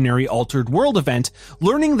Ordinary Altered World event,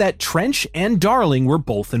 learning that Trench and Darling were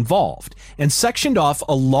both involved, and sectioned off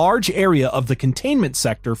a large area of the containment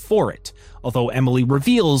sector for it, although Emily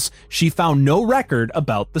reveals she found no record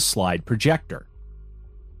about the slide projector.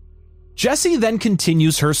 Jessie then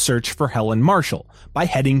continues her search for Helen Marshall by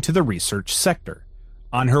heading to the research sector.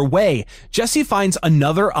 On her way, Jessie finds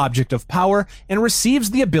another object of power and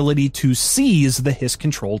receives the ability to seize the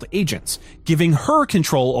Hiss-controlled agents, giving her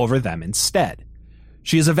control over them instead.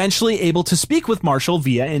 She is eventually able to speak with Marshall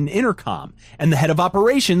via an intercom, and the head of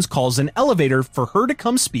operations calls an elevator for her to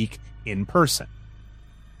come speak in person.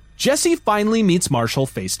 Jesse finally meets Marshall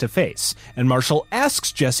face to face, and Marshall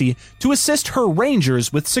asks Jesse to assist her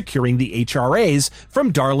Rangers with securing the HRAs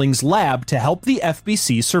from Darling's lab to help the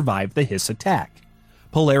FBC survive the Hiss attack.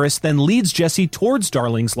 Polaris then leads Jesse towards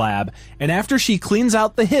Darling's lab, and after she cleans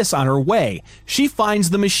out the Hiss on her way, she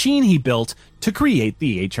finds the machine he built to create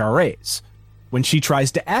the HRAs. When she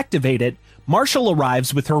tries to activate it, Marshall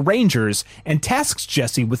arrives with her Rangers and tasks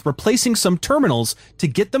Jesse with replacing some terminals to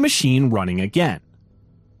get the machine running again.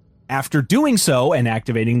 After doing so and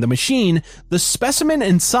activating the machine, the specimen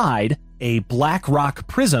inside, a black rock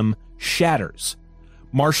prism, shatters.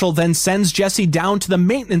 Marshall then sends Jesse down to the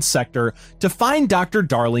maintenance sector to find Dr.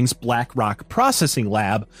 Darling's black rock processing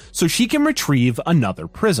lab so she can retrieve another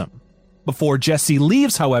prism. Before Jesse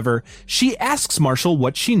leaves, however, she asks Marshall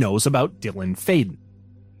what she knows about Dylan Faden.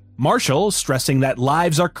 Marshall, stressing that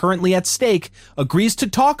lives are currently at stake, agrees to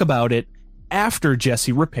talk about it after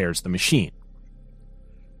Jesse repairs the machine.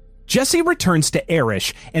 Jesse returns to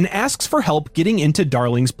Arish and asks for help getting into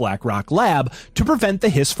Darling's Black Rock lab to prevent the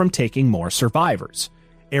Hiss from taking more survivors.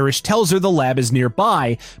 Arish tells her the lab is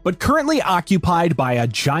nearby, but currently occupied by a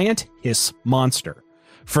giant Hiss monster.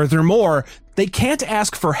 Furthermore, they can't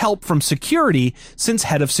ask for help from security since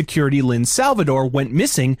head of security Lynn Salvador went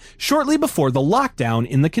missing shortly before the lockdown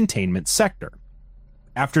in the containment sector.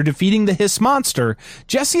 After defeating the Hiss monster,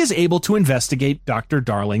 Jesse is able to investigate Dr.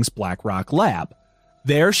 Darling's Black Rock lab.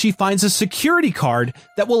 There, she finds a security card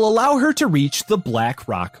that will allow her to reach the Black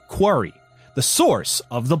Rock Quarry, the source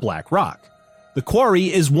of the Black Rock. The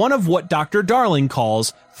quarry is one of what Dr. Darling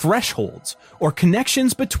calls thresholds, or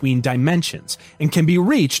connections between dimensions, and can be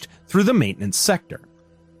reached through the maintenance sector.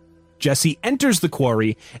 Jesse enters the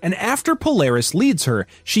quarry, and after Polaris leads her,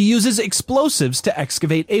 she uses explosives to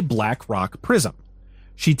excavate a black rock prism.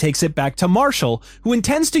 She takes it back to Marshall, who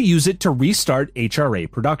intends to use it to restart HRA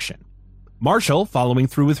production. Marshall, following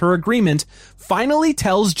through with her agreement, finally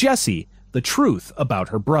tells Jesse the truth about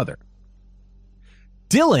her brother.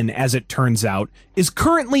 Dylan, as it turns out, is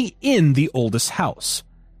currently in the oldest house.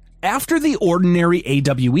 After the ordinary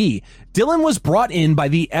AWE, Dylan was brought in by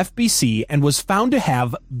the FBC and was found to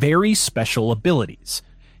have very special abilities.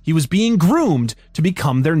 He was being groomed to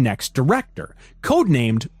become their next director,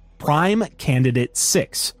 codenamed Prime Candidate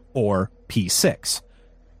 6, or P6.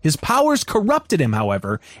 His powers corrupted him,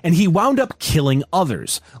 however, and he wound up killing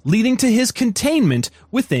others, leading to his containment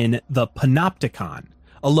within the Panopticon,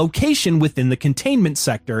 a location within the containment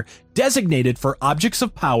sector designated for objects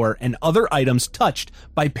of power and other items touched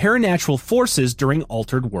by paranatural forces during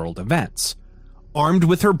Altered World events. Armed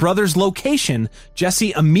with her brother's location,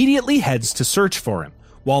 Jesse immediately heads to search for him,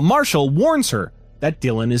 while Marshall warns her that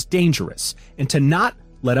Dylan is dangerous and to not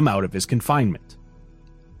let him out of his confinement.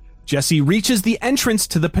 Jesse reaches the entrance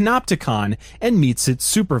to the Panopticon and meets its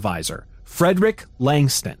supervisor, Frederick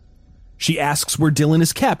Langston. She asks where Dylan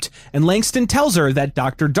is kept, and Langston tells her that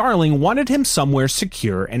Dr. Darling wanted him somewhere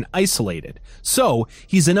secure and isolated, so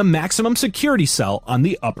he's in a maximum security cell on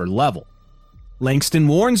the upper level. Langston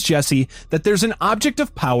warns Jesse that there's an object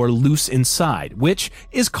of power loose inside, which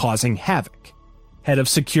is causing havoc. Head of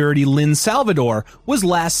security Lynn Salvador was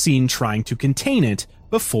last seen trying to contain it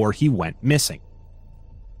before he went missing.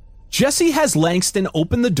 Jesse has Langston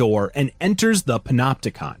open the door and enters the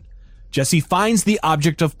Panopticon. Jesse finds the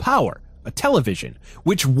object of power, a television,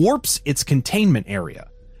 which warps its containment area.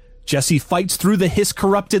 Jesse fights through the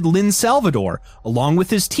Hiss-corrupted Lynn Salvador along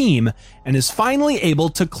with his team and is finally able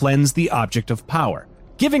to cleanse the object of power,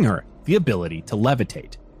 giving her the ability to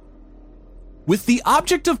levitate. With the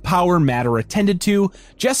object of power matter attended to,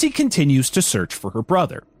 Jesse continues to search for her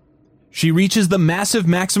brother. She reaches the massive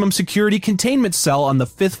maximum security containment cell on the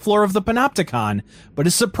 5th floor of the Panopticon, but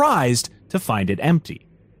is surprised to find it empty.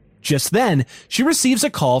 Just then, she receives a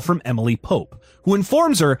call from Emily Pope, who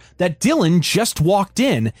informs her that Dylan just walked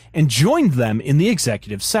in and joined them in the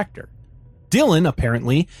executive sector. Dylan,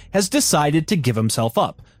 apparently, has decided to give himself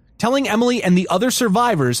up, telling Emily and the other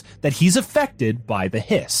survivors that he's affected by the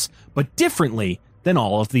Hiss, but differently than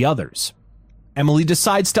all of the others. Emily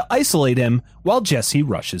decides to isolate him while Jesse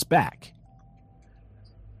rushes back.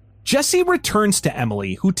 Jesse returns to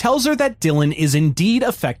Emily, who tells her that Dylan is indeed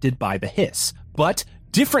affected by the Hiss, but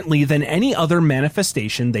differently than any other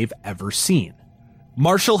manifestation they've ever seen.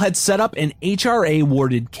 Marshall had set up an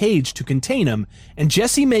HRA-warded cage to contain him, and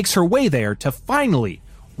Jesse makes her way there to finally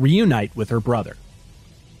reunite with her brother.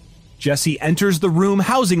 Jesse enters the room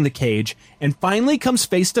housing the cage and finally comes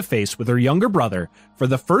face to face with her younger brother for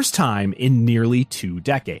the first time in nearly 2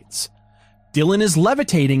 decades. Dylan is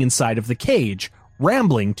levitating inside of the cage,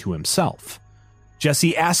 rambling to himself.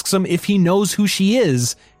 Jesse asks him if he knows who she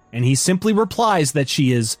is, and he simply replies that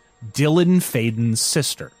she is Dylan Faden's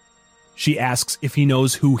sister. She asks if he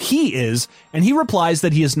knows who he is, and he replies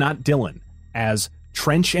that he is not Dylan, as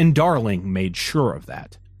Trench and Darling made sure of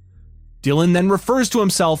that. Dylan then refers to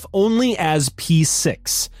himself only as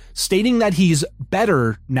P6, stating that he's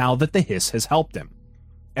better now that the hiss has helped him.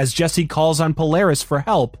 As Jesse calls on Polaris for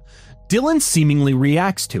help, Dylan seemingly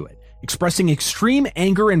reacts to it, expressing extreme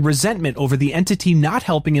anger and resentment over the entity not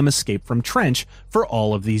helping him escape from Trench for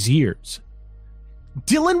all of these years.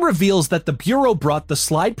 Dylan reveals that the Bureau brought the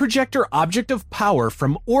slide projector object of power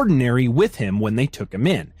from Ordinary with him when they took him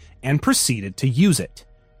in, and proceeded to use it.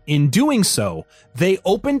 In doing so, they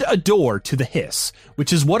opened a door to the hiss,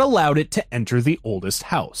 which is what allowed it to enter the oldest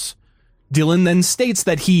house. Dylan then states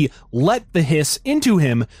that he let the hiss into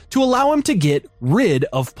him to allow him to get rid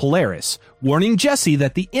of Polaris, warning Jesse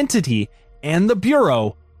that the entity and the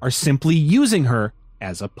Bureau are simply using her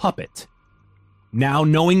as a puppet. Now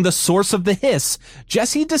knowing the source of the hiss,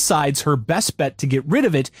 Jesse decides her best bet to get rid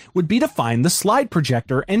of it would be to find the slide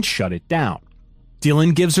projector and shut it down.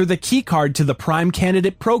 Dylan gives her the keycard to the Prime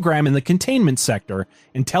Candidate program in the containment sector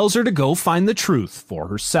and tells her to go find the truth for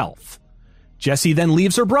herself. Jesse then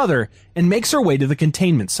leaves her brother and makes her way to the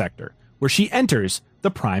containment sector, where she enters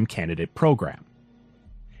the Prime Candidate program.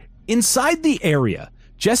 Inside the area,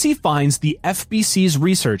 Jesse finds the FBC's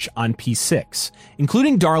research on P6,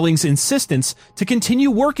 including Darling's insistence to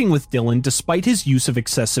continue working with Dylan despite his use of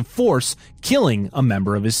excessive force, killing a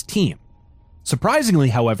member of his team. Surprisingly,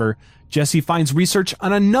 however, Jesse finds research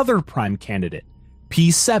on another Prime Candidate,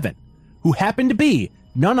 P7, who happened to be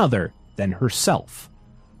none other than herself.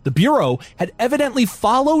 The Bureau had evidently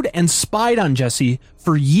followed and spied on Jesse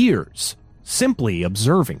for years, simply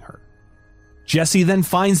observing her. Jesse then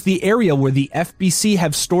finds the area where the FBC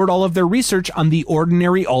have stored all of their research on the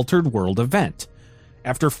Ordinary Altered World event.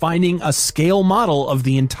 After finding a scale model of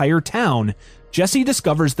the entire town, Jesse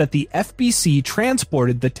discovers that the FBC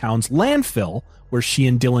transported the town's landfill, where she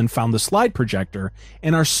and Dylan found the slide projector,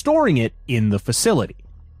 and are storing it in the facility.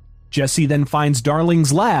 Jesse then finds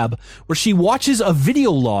Darling's lab, where she watches a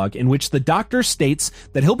video log in which the doctor states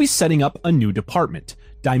that he'll be setting up a new department,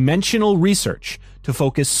 Dimensional Research, to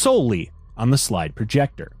focus solely on the slide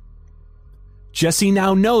projector. Jesse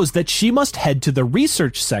now knows that she must head to the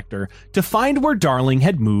research sector to find where Darling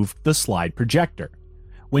had moved the slide projector.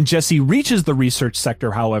 When Jesse reaches the research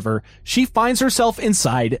sector, however, she finds herself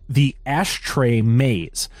inside the Ashtray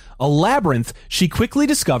Maze, a labyrinth she quickly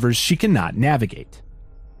discovers she cannot navigate.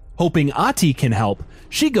 Hoping Ahti can help,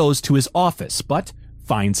 she goes to his office, but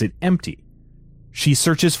finds it empty. She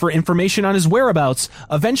searches for information on his whereabouts,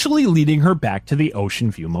 eventually leading her back to the Ocean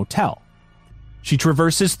View Motel. She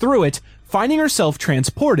traverses through it, finding herself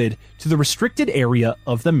transported to the restricted area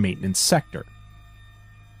of the maintenance sector.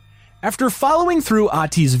 After following through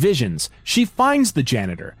Ahti's visions, she finds the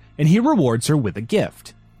janitor, and he rewards her with a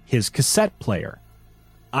gift, his cassette player.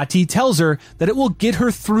 Ahti tells her that it will get her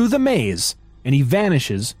through the maze, and he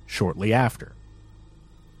vanishes shortly after.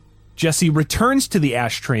 Jesse returns to the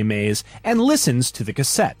Ashtray Maze and listens to the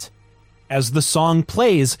cassette. As the song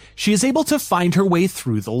plays, she is able to find her way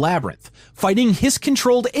through the labyrinth, fighting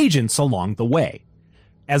hiss-controlled agents along the way.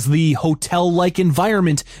 As the hotel-like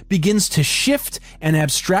environment begins to shift and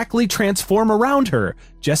abstractly transform around her,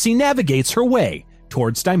 Jesse navigates her way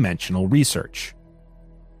towards Dimensional Research.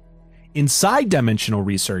 Inside Dimensional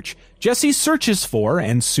Research, Jesse searches for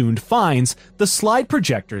and soon finds the slide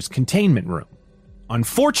projector's containment room.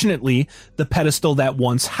 Unfortunately, the pedestal that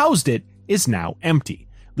once housed it is now empty,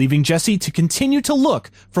 leaving Jesse to continue to look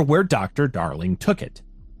for where Dr. Darling took it.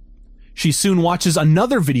 She soon watches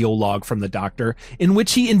another video log from the doctor in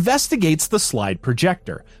which he investigates the slide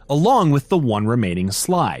projector, along with the one remaining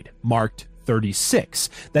slide, marked 36,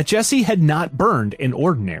 that Jesse had not burned in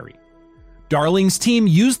Ordinary. Darling's team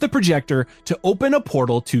used the projector to open a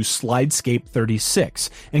portal to Slidescape 36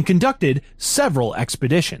 and conducted several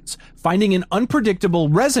expeditions, finding an unpredictable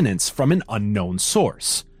resonance from an unknown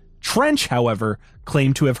source. Trench, however,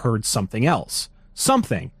 claimed to have heard something else,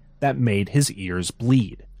 something that made his ears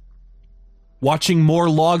bleed. Watching more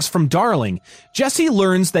logs from Darling, Jesse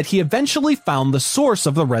learns that he eventually found the source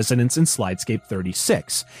of the resonance in Slidescape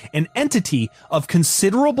 36, an entity of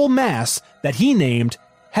considerable mass that he named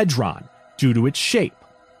Hedron, due to its shape.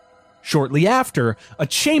 Shortly after, a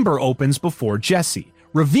chamber opens before Jesse,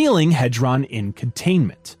 revealing Hedron in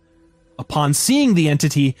containment. Upon seeing the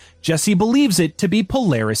entity, Jesse believes it to be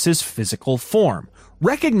Polaris's physical form,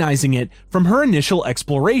 recognizing it from her initial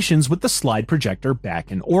explorations with the slide projector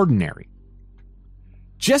back in Ordinary.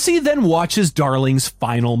 Jesse then watches Darling's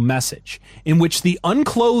final message, in which the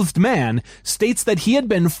unclothed man states that he had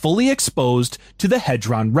been fully exposed to the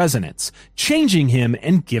Hedron resonance, changing him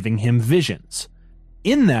and giving him visions.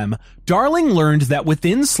 In them, Darling learned that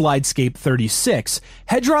within Slidescape 36,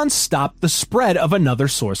 Hedron stopped the spread of another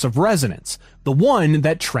source of resonance, the one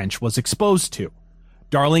that Trench was exposed to.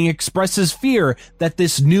 Darling expresses fear that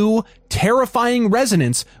this new, terrifying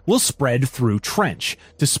resonance will spread through Trench,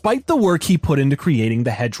 despite the work he put into creating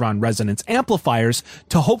the Hedron resonance amplifiers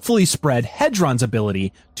to hopefully spread Hedron's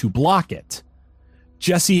ability to block it.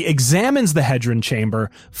 Jesse examines the Hedron chamber,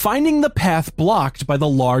 finding the path blocked by the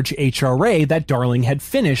large HRA that Darling had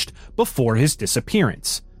finished before his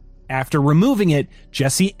disappearance. After removing it,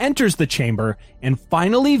 Jesse enters the chamber and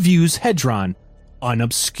finally views Hedron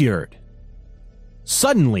unobscured.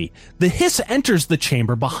 Suddenly, the hiss enters the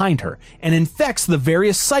chamber behind her and infects the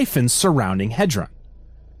various siphons surrounding Hedron.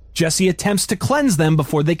 Jesse attempts to cleanse them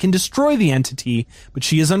before they can destroy the entity, but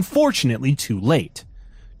she is unfortunately too late.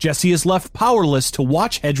 Jesse is left powerless to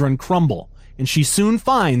watch Hedron crumble, and she soon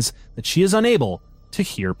finds that she is unable to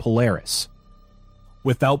hear Polaris.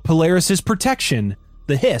 Without Polaris's protection,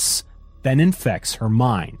 the hiss then infects her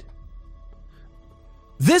mind.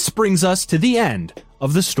 This brings us to the end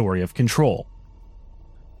of the story of Control.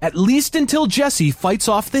 At least until Jesse fights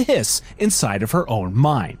off the hiss inside of her own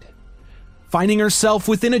mind. Finding herself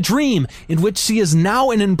within a dream in which she is now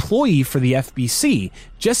an employee for the FBC,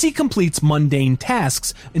 Jesse completes mundane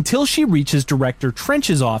tasks until she reaches Director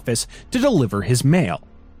Trench's office to deliver his mail.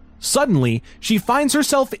 Suddenly, she finds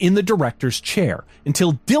herself in the director's chair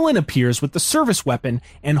until Dylan appears with the service weapon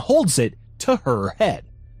and holds it to her head.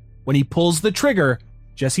 When he pulls the trigger,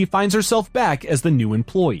 Jesse finds herself back as the new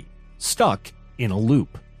employee, stuck in a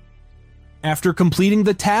loop. After completing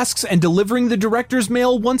the tasks and delivering the director's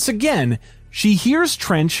mail once again, she hears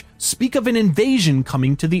Trench speak of an invasion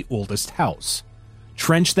coming to the oldest house.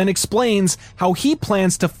 Trench then explains how he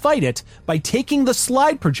plans to fight it by taking the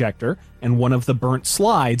slide projector and one of the burnt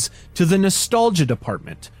slides to the nostalgia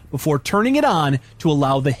department before turning it on to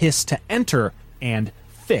allow the hiss to enter and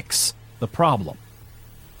fix the problem.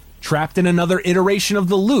 Trapped in another iteration of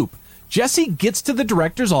the loop, Jesse gets to the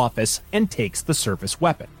director's office and takes the service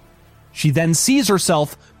weapon. She then sees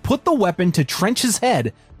herself put the weapon to Trench's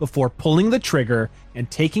head before pulling the trigger and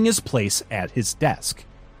taking his place at his desk.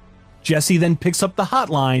 Jesse then picks up the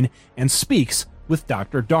hotline and speaks with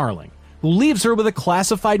Dr. Darling, who leaves her with a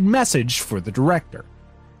classified message for the director.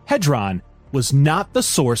 Hedron was not the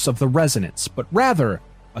source of the resonance, but rather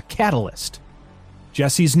a catalyst.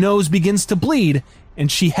 Jesse's nose begins to bleed,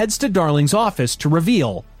 and she heads to Darling's office to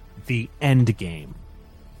reveal the endgame.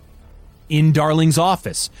 In Darling's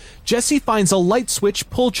office, Jesse finds a light switch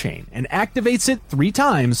pull chain and activates it 3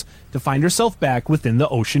 times to find herself back within the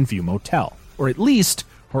Ocean View Motel, or at least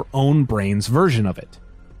her own brain's version of it.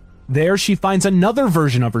 There she finds another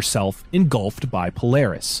version of herself engulfed by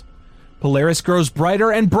Polaris. Polaris grows brighter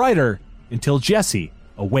and brighter until Jesse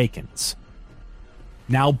awakens.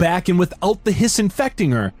 Now back and without the hiss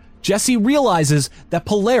infecting her, Jesse realizes that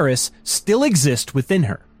Polaris still exists within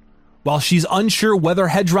her. While she's unsure whether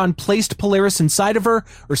Hedron placed Polaris inside of her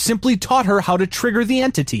or simply taught her how to trigger the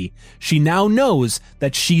entity, she now knows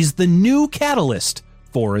that she's the new catalyst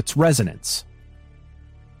for its resonance.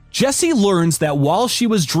 Jesse learns that while she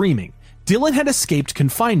was dreaming, Dylan had escaped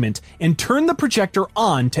confinement and turned the projector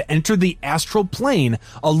on to enter the astral plane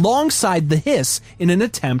alongside the hiss in an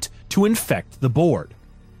attempt to infect the board.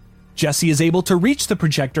 Jesse is able to reach the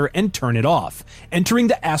projector and turn it off, entering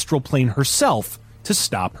the astral plane herself to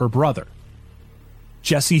stop her brother.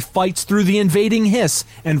 Jesse fights through the invading hiss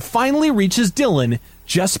and finally reaches Dylan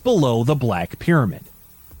just below the Black Pyramid.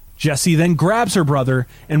 Jesse then grabs her brother,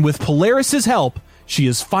 and with Polaris's help, she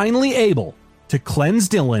is finally able to cleanse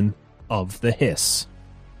Dylan of the hiss.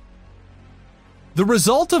 The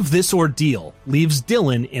result of this ordeal leaves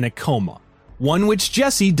Dylan in a coma, one which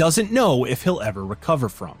Jesse doesn't know if he'll ever recover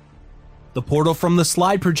from. The portal from the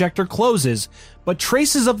slide projector closes, but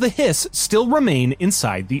traces of the hiss still remain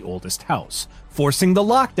inside the oldest house, forcing the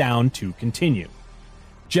lockdown to continue.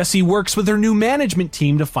 Jesse works with her new management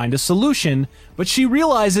team to find a solution, but she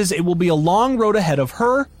realizes it will be a long road ahead of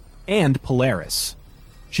her and Polaris.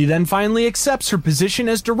 She then finally accepts her position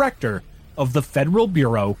as director of the Federal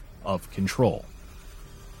Bureau of Control.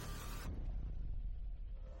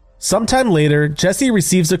 Sometime later, Jesse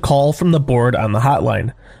receives a call from the board on the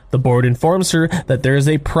hotline. The board informs her that there is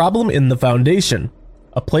a problem in the Foundation,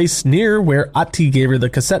 a place near where Ati gave her the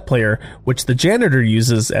cassette player, which the janitor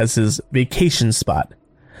uses as his vacation spot.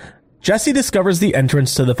 Jesse discovers the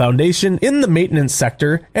entrance to the Foundation in the maintenance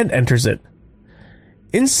sector and enters it.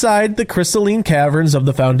 Inside the crystalline caverns of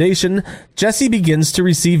the Foundation, Jesse begins to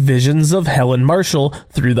receive visions of Helen Marshall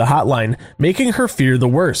through the hotline, making her fear the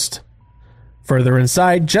worst. Further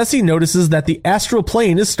inside, Jessie notices that the astral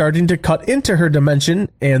plane is starting to cut into her dimension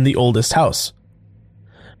and the oldest house.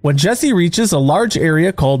 When Jessie reaches a large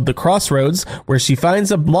area called the Crossroads, where she finds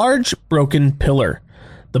a large broken pillar.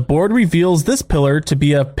 The board reveals this pillar to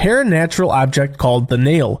be a paranatural object called the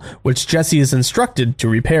Nail, which Jessie is instructed to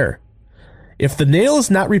repair. If the nail is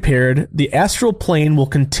not repaired, the astral plane will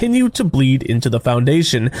continue to bleed into the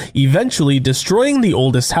foundation, eventually destroying the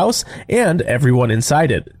oldest house and everyone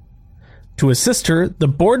inside it. To assist her, the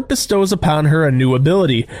board bestows upon her a new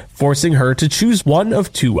ability, forcing her to choose one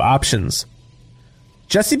of two options.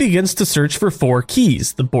 Jessie begins to search for 4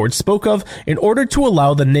 keys the board spoke of in order to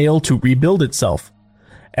allow the nail to rebuild itself.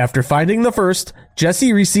 After finding the first,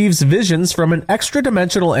 Jessie receives visions from an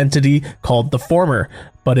extra-dimensional entity called the Former,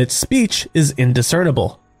 but its speech is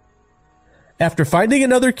indiscernible. After finding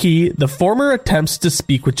another key, the Former attempts to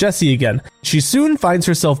speak with Jessie again. She soon finds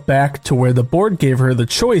herself back to where the board gave her the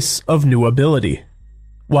choice of new ability.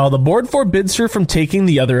 While the board forbids her from taking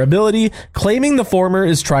the other ability, claiming the Former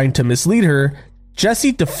is trying to mislead her,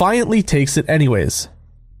 Jessie defiantly takes it anyways.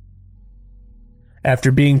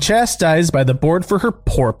 After being chastised by the board for her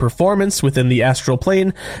poor performance within the astral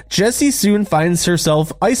plane, Jessie soon finds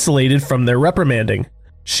herself isolated from their reprimanding.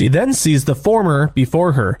 She then sees the Former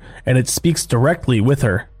before her, and it speaks directly with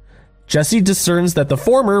her. Jessie discerns that the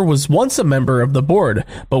Former was once a member of the board,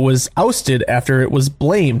 but was ousted after it was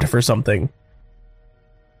blamed for something.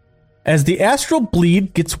 As the astral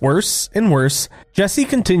bleed gets worse and worse, Jessie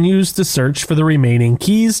continues to search for the remaining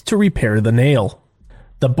keys to repair the nail.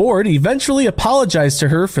 The board eventually apologized to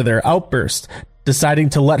her for their outburst,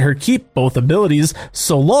 deciding to let her keep both abilities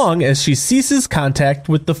so long as she ceases contact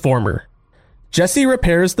with the Former. Jessie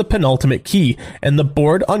repairs the penultimate key, and the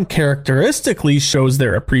board uncharacteristically shows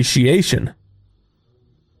their appreciation.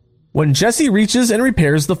 When Jessie reaches and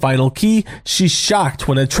repairs the final key, she's shocked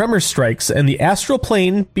when a tremor strikes and the astral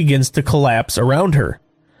plane begins to collapse around her.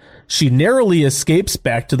 She narrowly escapes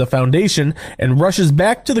back to the Foundation and rushes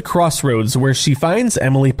back to the Crossroads, where she finds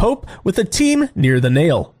Emily Pope with a team near the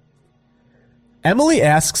nail. Emily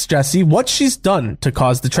asks Jessie what she's done to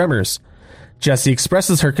cause the tremors. Jessie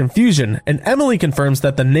expresses her confusion, and Emily confirms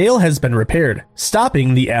that the nail has been repaired,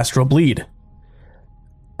 stopping the astral bleed.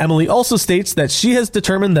 Emily also states that she has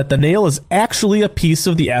determined that the nail is actually a piece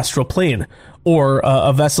of the astral plane, or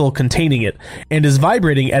a vessel containing it, and is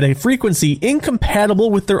vibrating at a frequency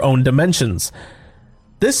incompatible with their own dimensions.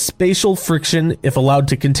 This spatial friction, if allowed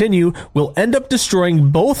to continue, will end up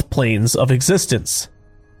destroying both planes of existence.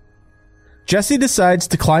 Jessie decides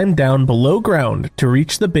to climb down below ground to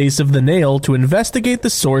reach the base of the nail to investigate the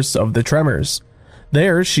source of the tremors.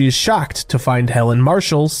 There, she is shocked to find Helen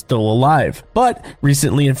Marshall still alive, but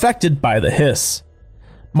recently infected by the hiss.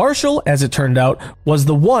 Marshall, as it turned out, was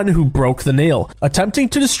the one who broke the nail, attempting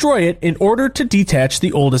to destroy it in order to detach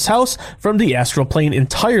the oldest house from the astral plane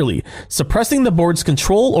entirely, suppressing the board's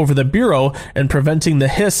control over the bureau and preventing the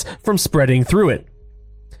hiss from spreading through it.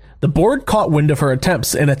 The board caught wind of her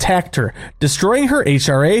attempts and attacked her, destroying her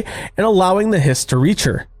HRA and allowing the hiss to reach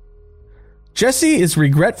her. Jessie is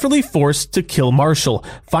regretfully forced to kill Marshall,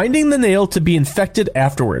 finding the nail to be infected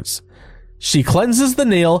afterwards. She cleanses the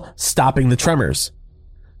nail, stopping the tremors.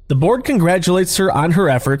 The board congratulates her on her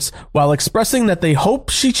efforts while expressing that they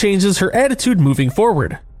hope she changes her attitude moving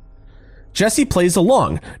forward. Jessie plays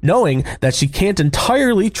along, knowing that she can't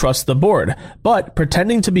entirely trust the board, but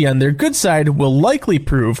pretending to be on their good side will likely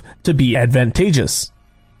prove to be advantageous.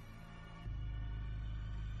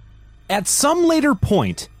 At some later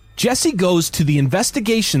point, Jessie goes to the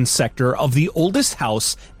investigation sector of the oldest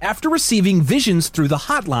house after receiving visions through the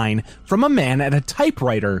hotline from a man at a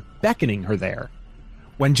typewriter beckoning her there.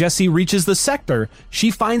 When Jessie reaches the sector, she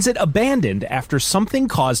finds it abandoned after something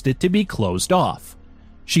caused it to be closed off.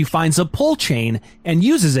 She finds a pull chain and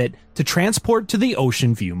uses it to transport to the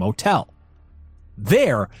Ocean View Motel.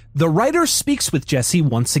 There, the writer speaks with Jessie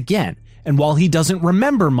once again, and while he doesn't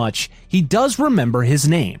remember much, he does remember his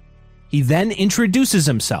name. He then introduces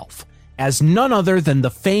himself as none other than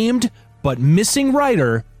the famed but missing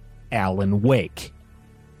writer, Alan Wake.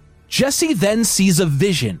 Jessie then sees a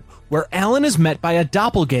vision where Alan is met by a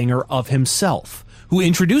doppelganger of himself, who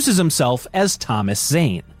introduces himself as Thomas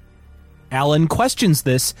Zane. Alan questions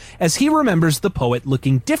this as he remembers the poet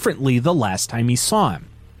looking differently the last time he saw him.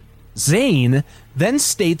 Zane then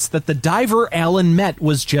states that the diver Alan met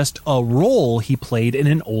was just a role he played in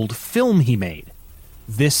an old film he made.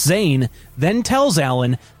 This Zane then tells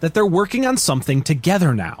Alan that they're working on something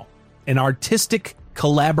together now, an artistic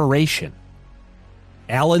collaboration.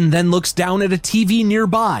 Alan then looks down at a TV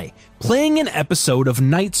nearby, playing an episode of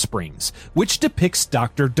Night Springs, which depicts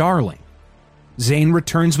Dr. Darling. Zane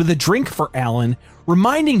returns with a drink for Alan,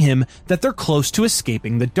 reminding him that they're close to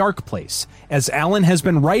escaping the dark place, as Alan has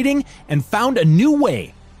been writing and found a new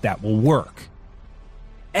way that will work.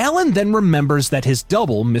 Alan then remembers that his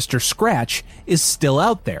double, Mr. Scratch, is still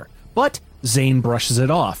out there, but Zane brushes it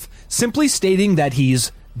off, simply stating that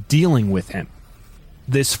he's dealing with him.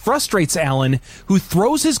 This frustrates Alan, who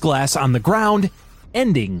throws his glass on the ground,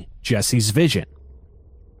 ending Jesse's vision.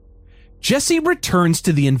 Jesse returns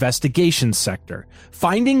to the investigation sector,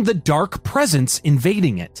 finding the dark presence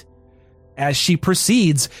invading it. As she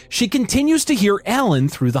proceeds, she continues to hear Alan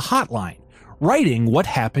through the hotline, writing what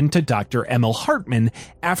happened to Dr. Emil Hartman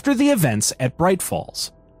after the events at Bright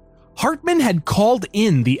Falls. Hartman had called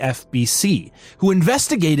in the FBC, who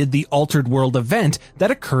investigated the Altered World event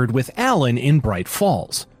that occurred with Alan in Bright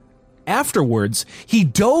Falls. Afterwards, he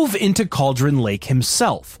dove into Cauldron Lake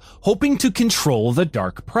himself, hoping to control the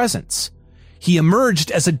dark presence. He emerged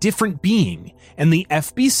as a different being, and the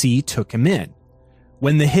FBC took him in.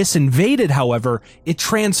 When the hiss invaded, however, it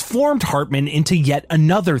transformed Hartman into yet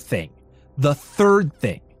another thing, the third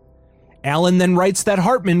thing. Alan then writes that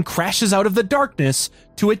Hartman crashes out of the darkness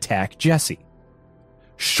to attack Jesse.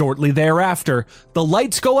 Shortly thereafter, the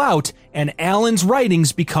lights go out and Alan's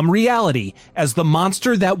writings become reality as the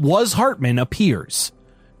monster that was Hartman appears.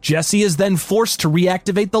 Jesse is then forced to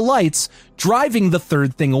reactivate the lights, driving the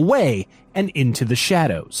third thing away and into the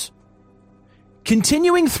shadows.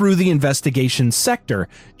 Continuing through the investigation sector,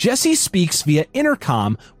 Jesse speaks via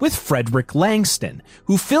intercom with Frederick Langston,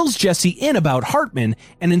 who fills Jesse in about Hartman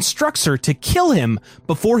and instructs her to kill him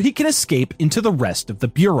before he can escape into the rest of the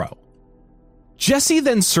Bureau. Jesse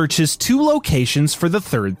then searches 2 locations for the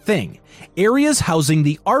third thing, areas housing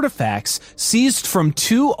the artifacts seized from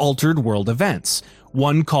 2 Altered World events,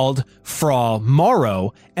 one called Fra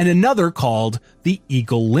Morrow and another called the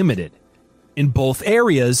Eagle Limited. In both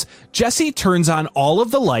areas, Jesse turns on all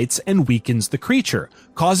of the lights and weakens the creature,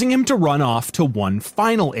 causing him to run off to one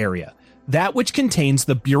final area, that which contains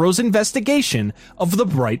the Bureau's investigation of the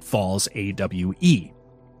Bright Falls AWE.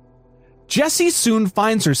 Jessie soon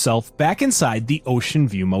finds herself back inside the Ocean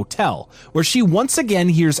View Motel, where she once again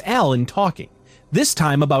hears Alan talking, this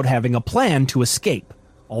time about having a plan to escape,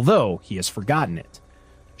 although he has forgotten it.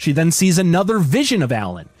 She then sees another vision of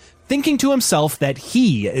Alan, thinking to himself that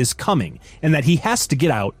he is coming and that he has to get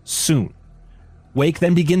out soon. Wake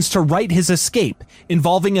then begins to write his escape,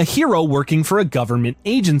 involving a hero working for a government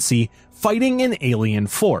agency fighting an alien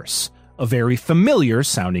force, a very familiar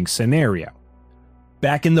sounding scenario.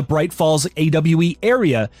 Back in the Bright Falls AWE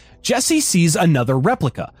area, Jesse sees another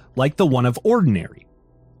replica, like the one of Ordinary.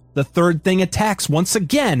 The third thing attacks once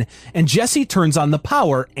again, and Jesse turns on the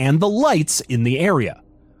power and the lights in the area.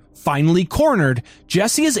 Finally cornered,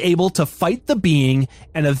 Jesse is able to fight the being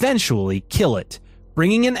and eventually kill it,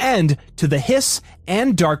 bringing an end to the hiss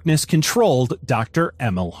and darkness-controlled Dr.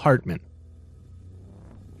 Emil Hartman.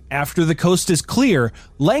 After the coast is clear,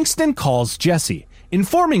 Langston calls Jesse,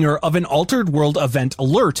 informing her of an Altered World event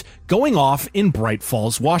alert going off in Bright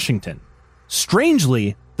Falls, Washington.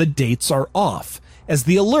 Strangely, the dates are off, as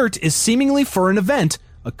the alert is seemingly for an event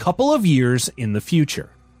a couple of years in the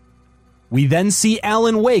future. We then see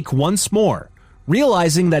Alan Wake once more,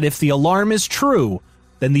 realizing that if the alarm is true,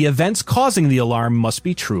 then the events causing the alarm must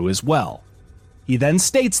be true as well. He then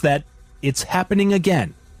states that it's happening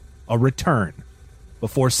again, a return,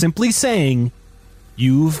 before simply saying,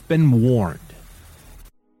 "You've been warned."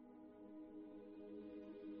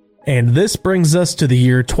 And this brings us to the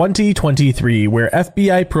year 2023, where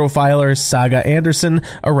FBI profiler Saga Anderson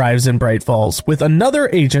arrives in Bright Falls with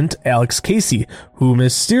another agent, Alex Casey, who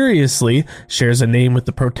mysteriously shares a name with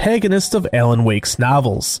the protagonist of Alan Wake's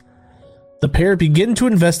novels. The pair begin to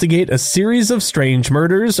investigate a series of strange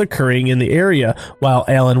murders occurring in the area, while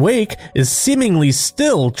Alan Wake is seemingly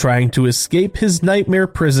still trying to escape his nightmare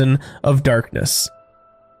prison of darkness.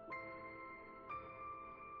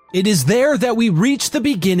 It is there that we reach the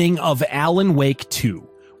beginning of Alan Wake 2,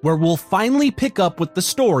 where we'll finally pick up with the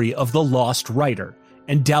story of the Lost Writer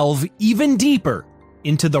and delve even deeper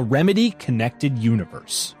into the Remedy connected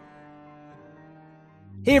universe.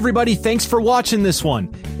 Hey everybody, thanks for watching this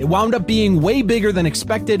one. It wound up being way bigger than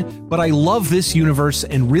expected, but I love this universe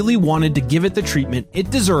and really wanted to give it the treatment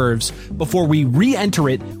it deserves before we re-enter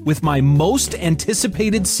it with my most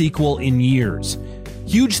anticipated sequel in years.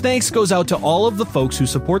 Huge thanks goes out to all of the folks who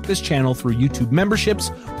support this channel through YouTube memberships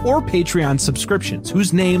or Patreon subscriptions,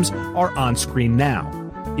 whose names are on screen now.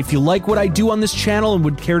 If you like what I do on this channel and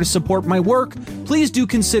would care to support my work, please do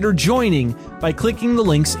consider joining by clicking the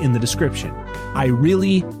links in the description. I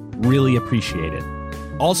really, really appreciate it.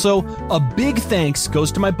 Also, a big thanks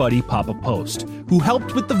goes to my buddy Papa Post, who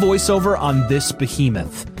helped with the voiceover on this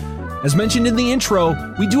behemoth. As mentioned in the intro,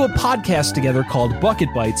 we do a podcast together called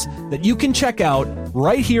Bucket Bites that you can check out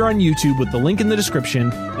right here on YouTube with the link in the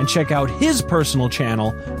description, and check out his personal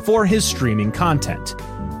channel for his streaming content.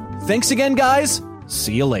 Thanks again, guys.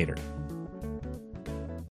 See you later.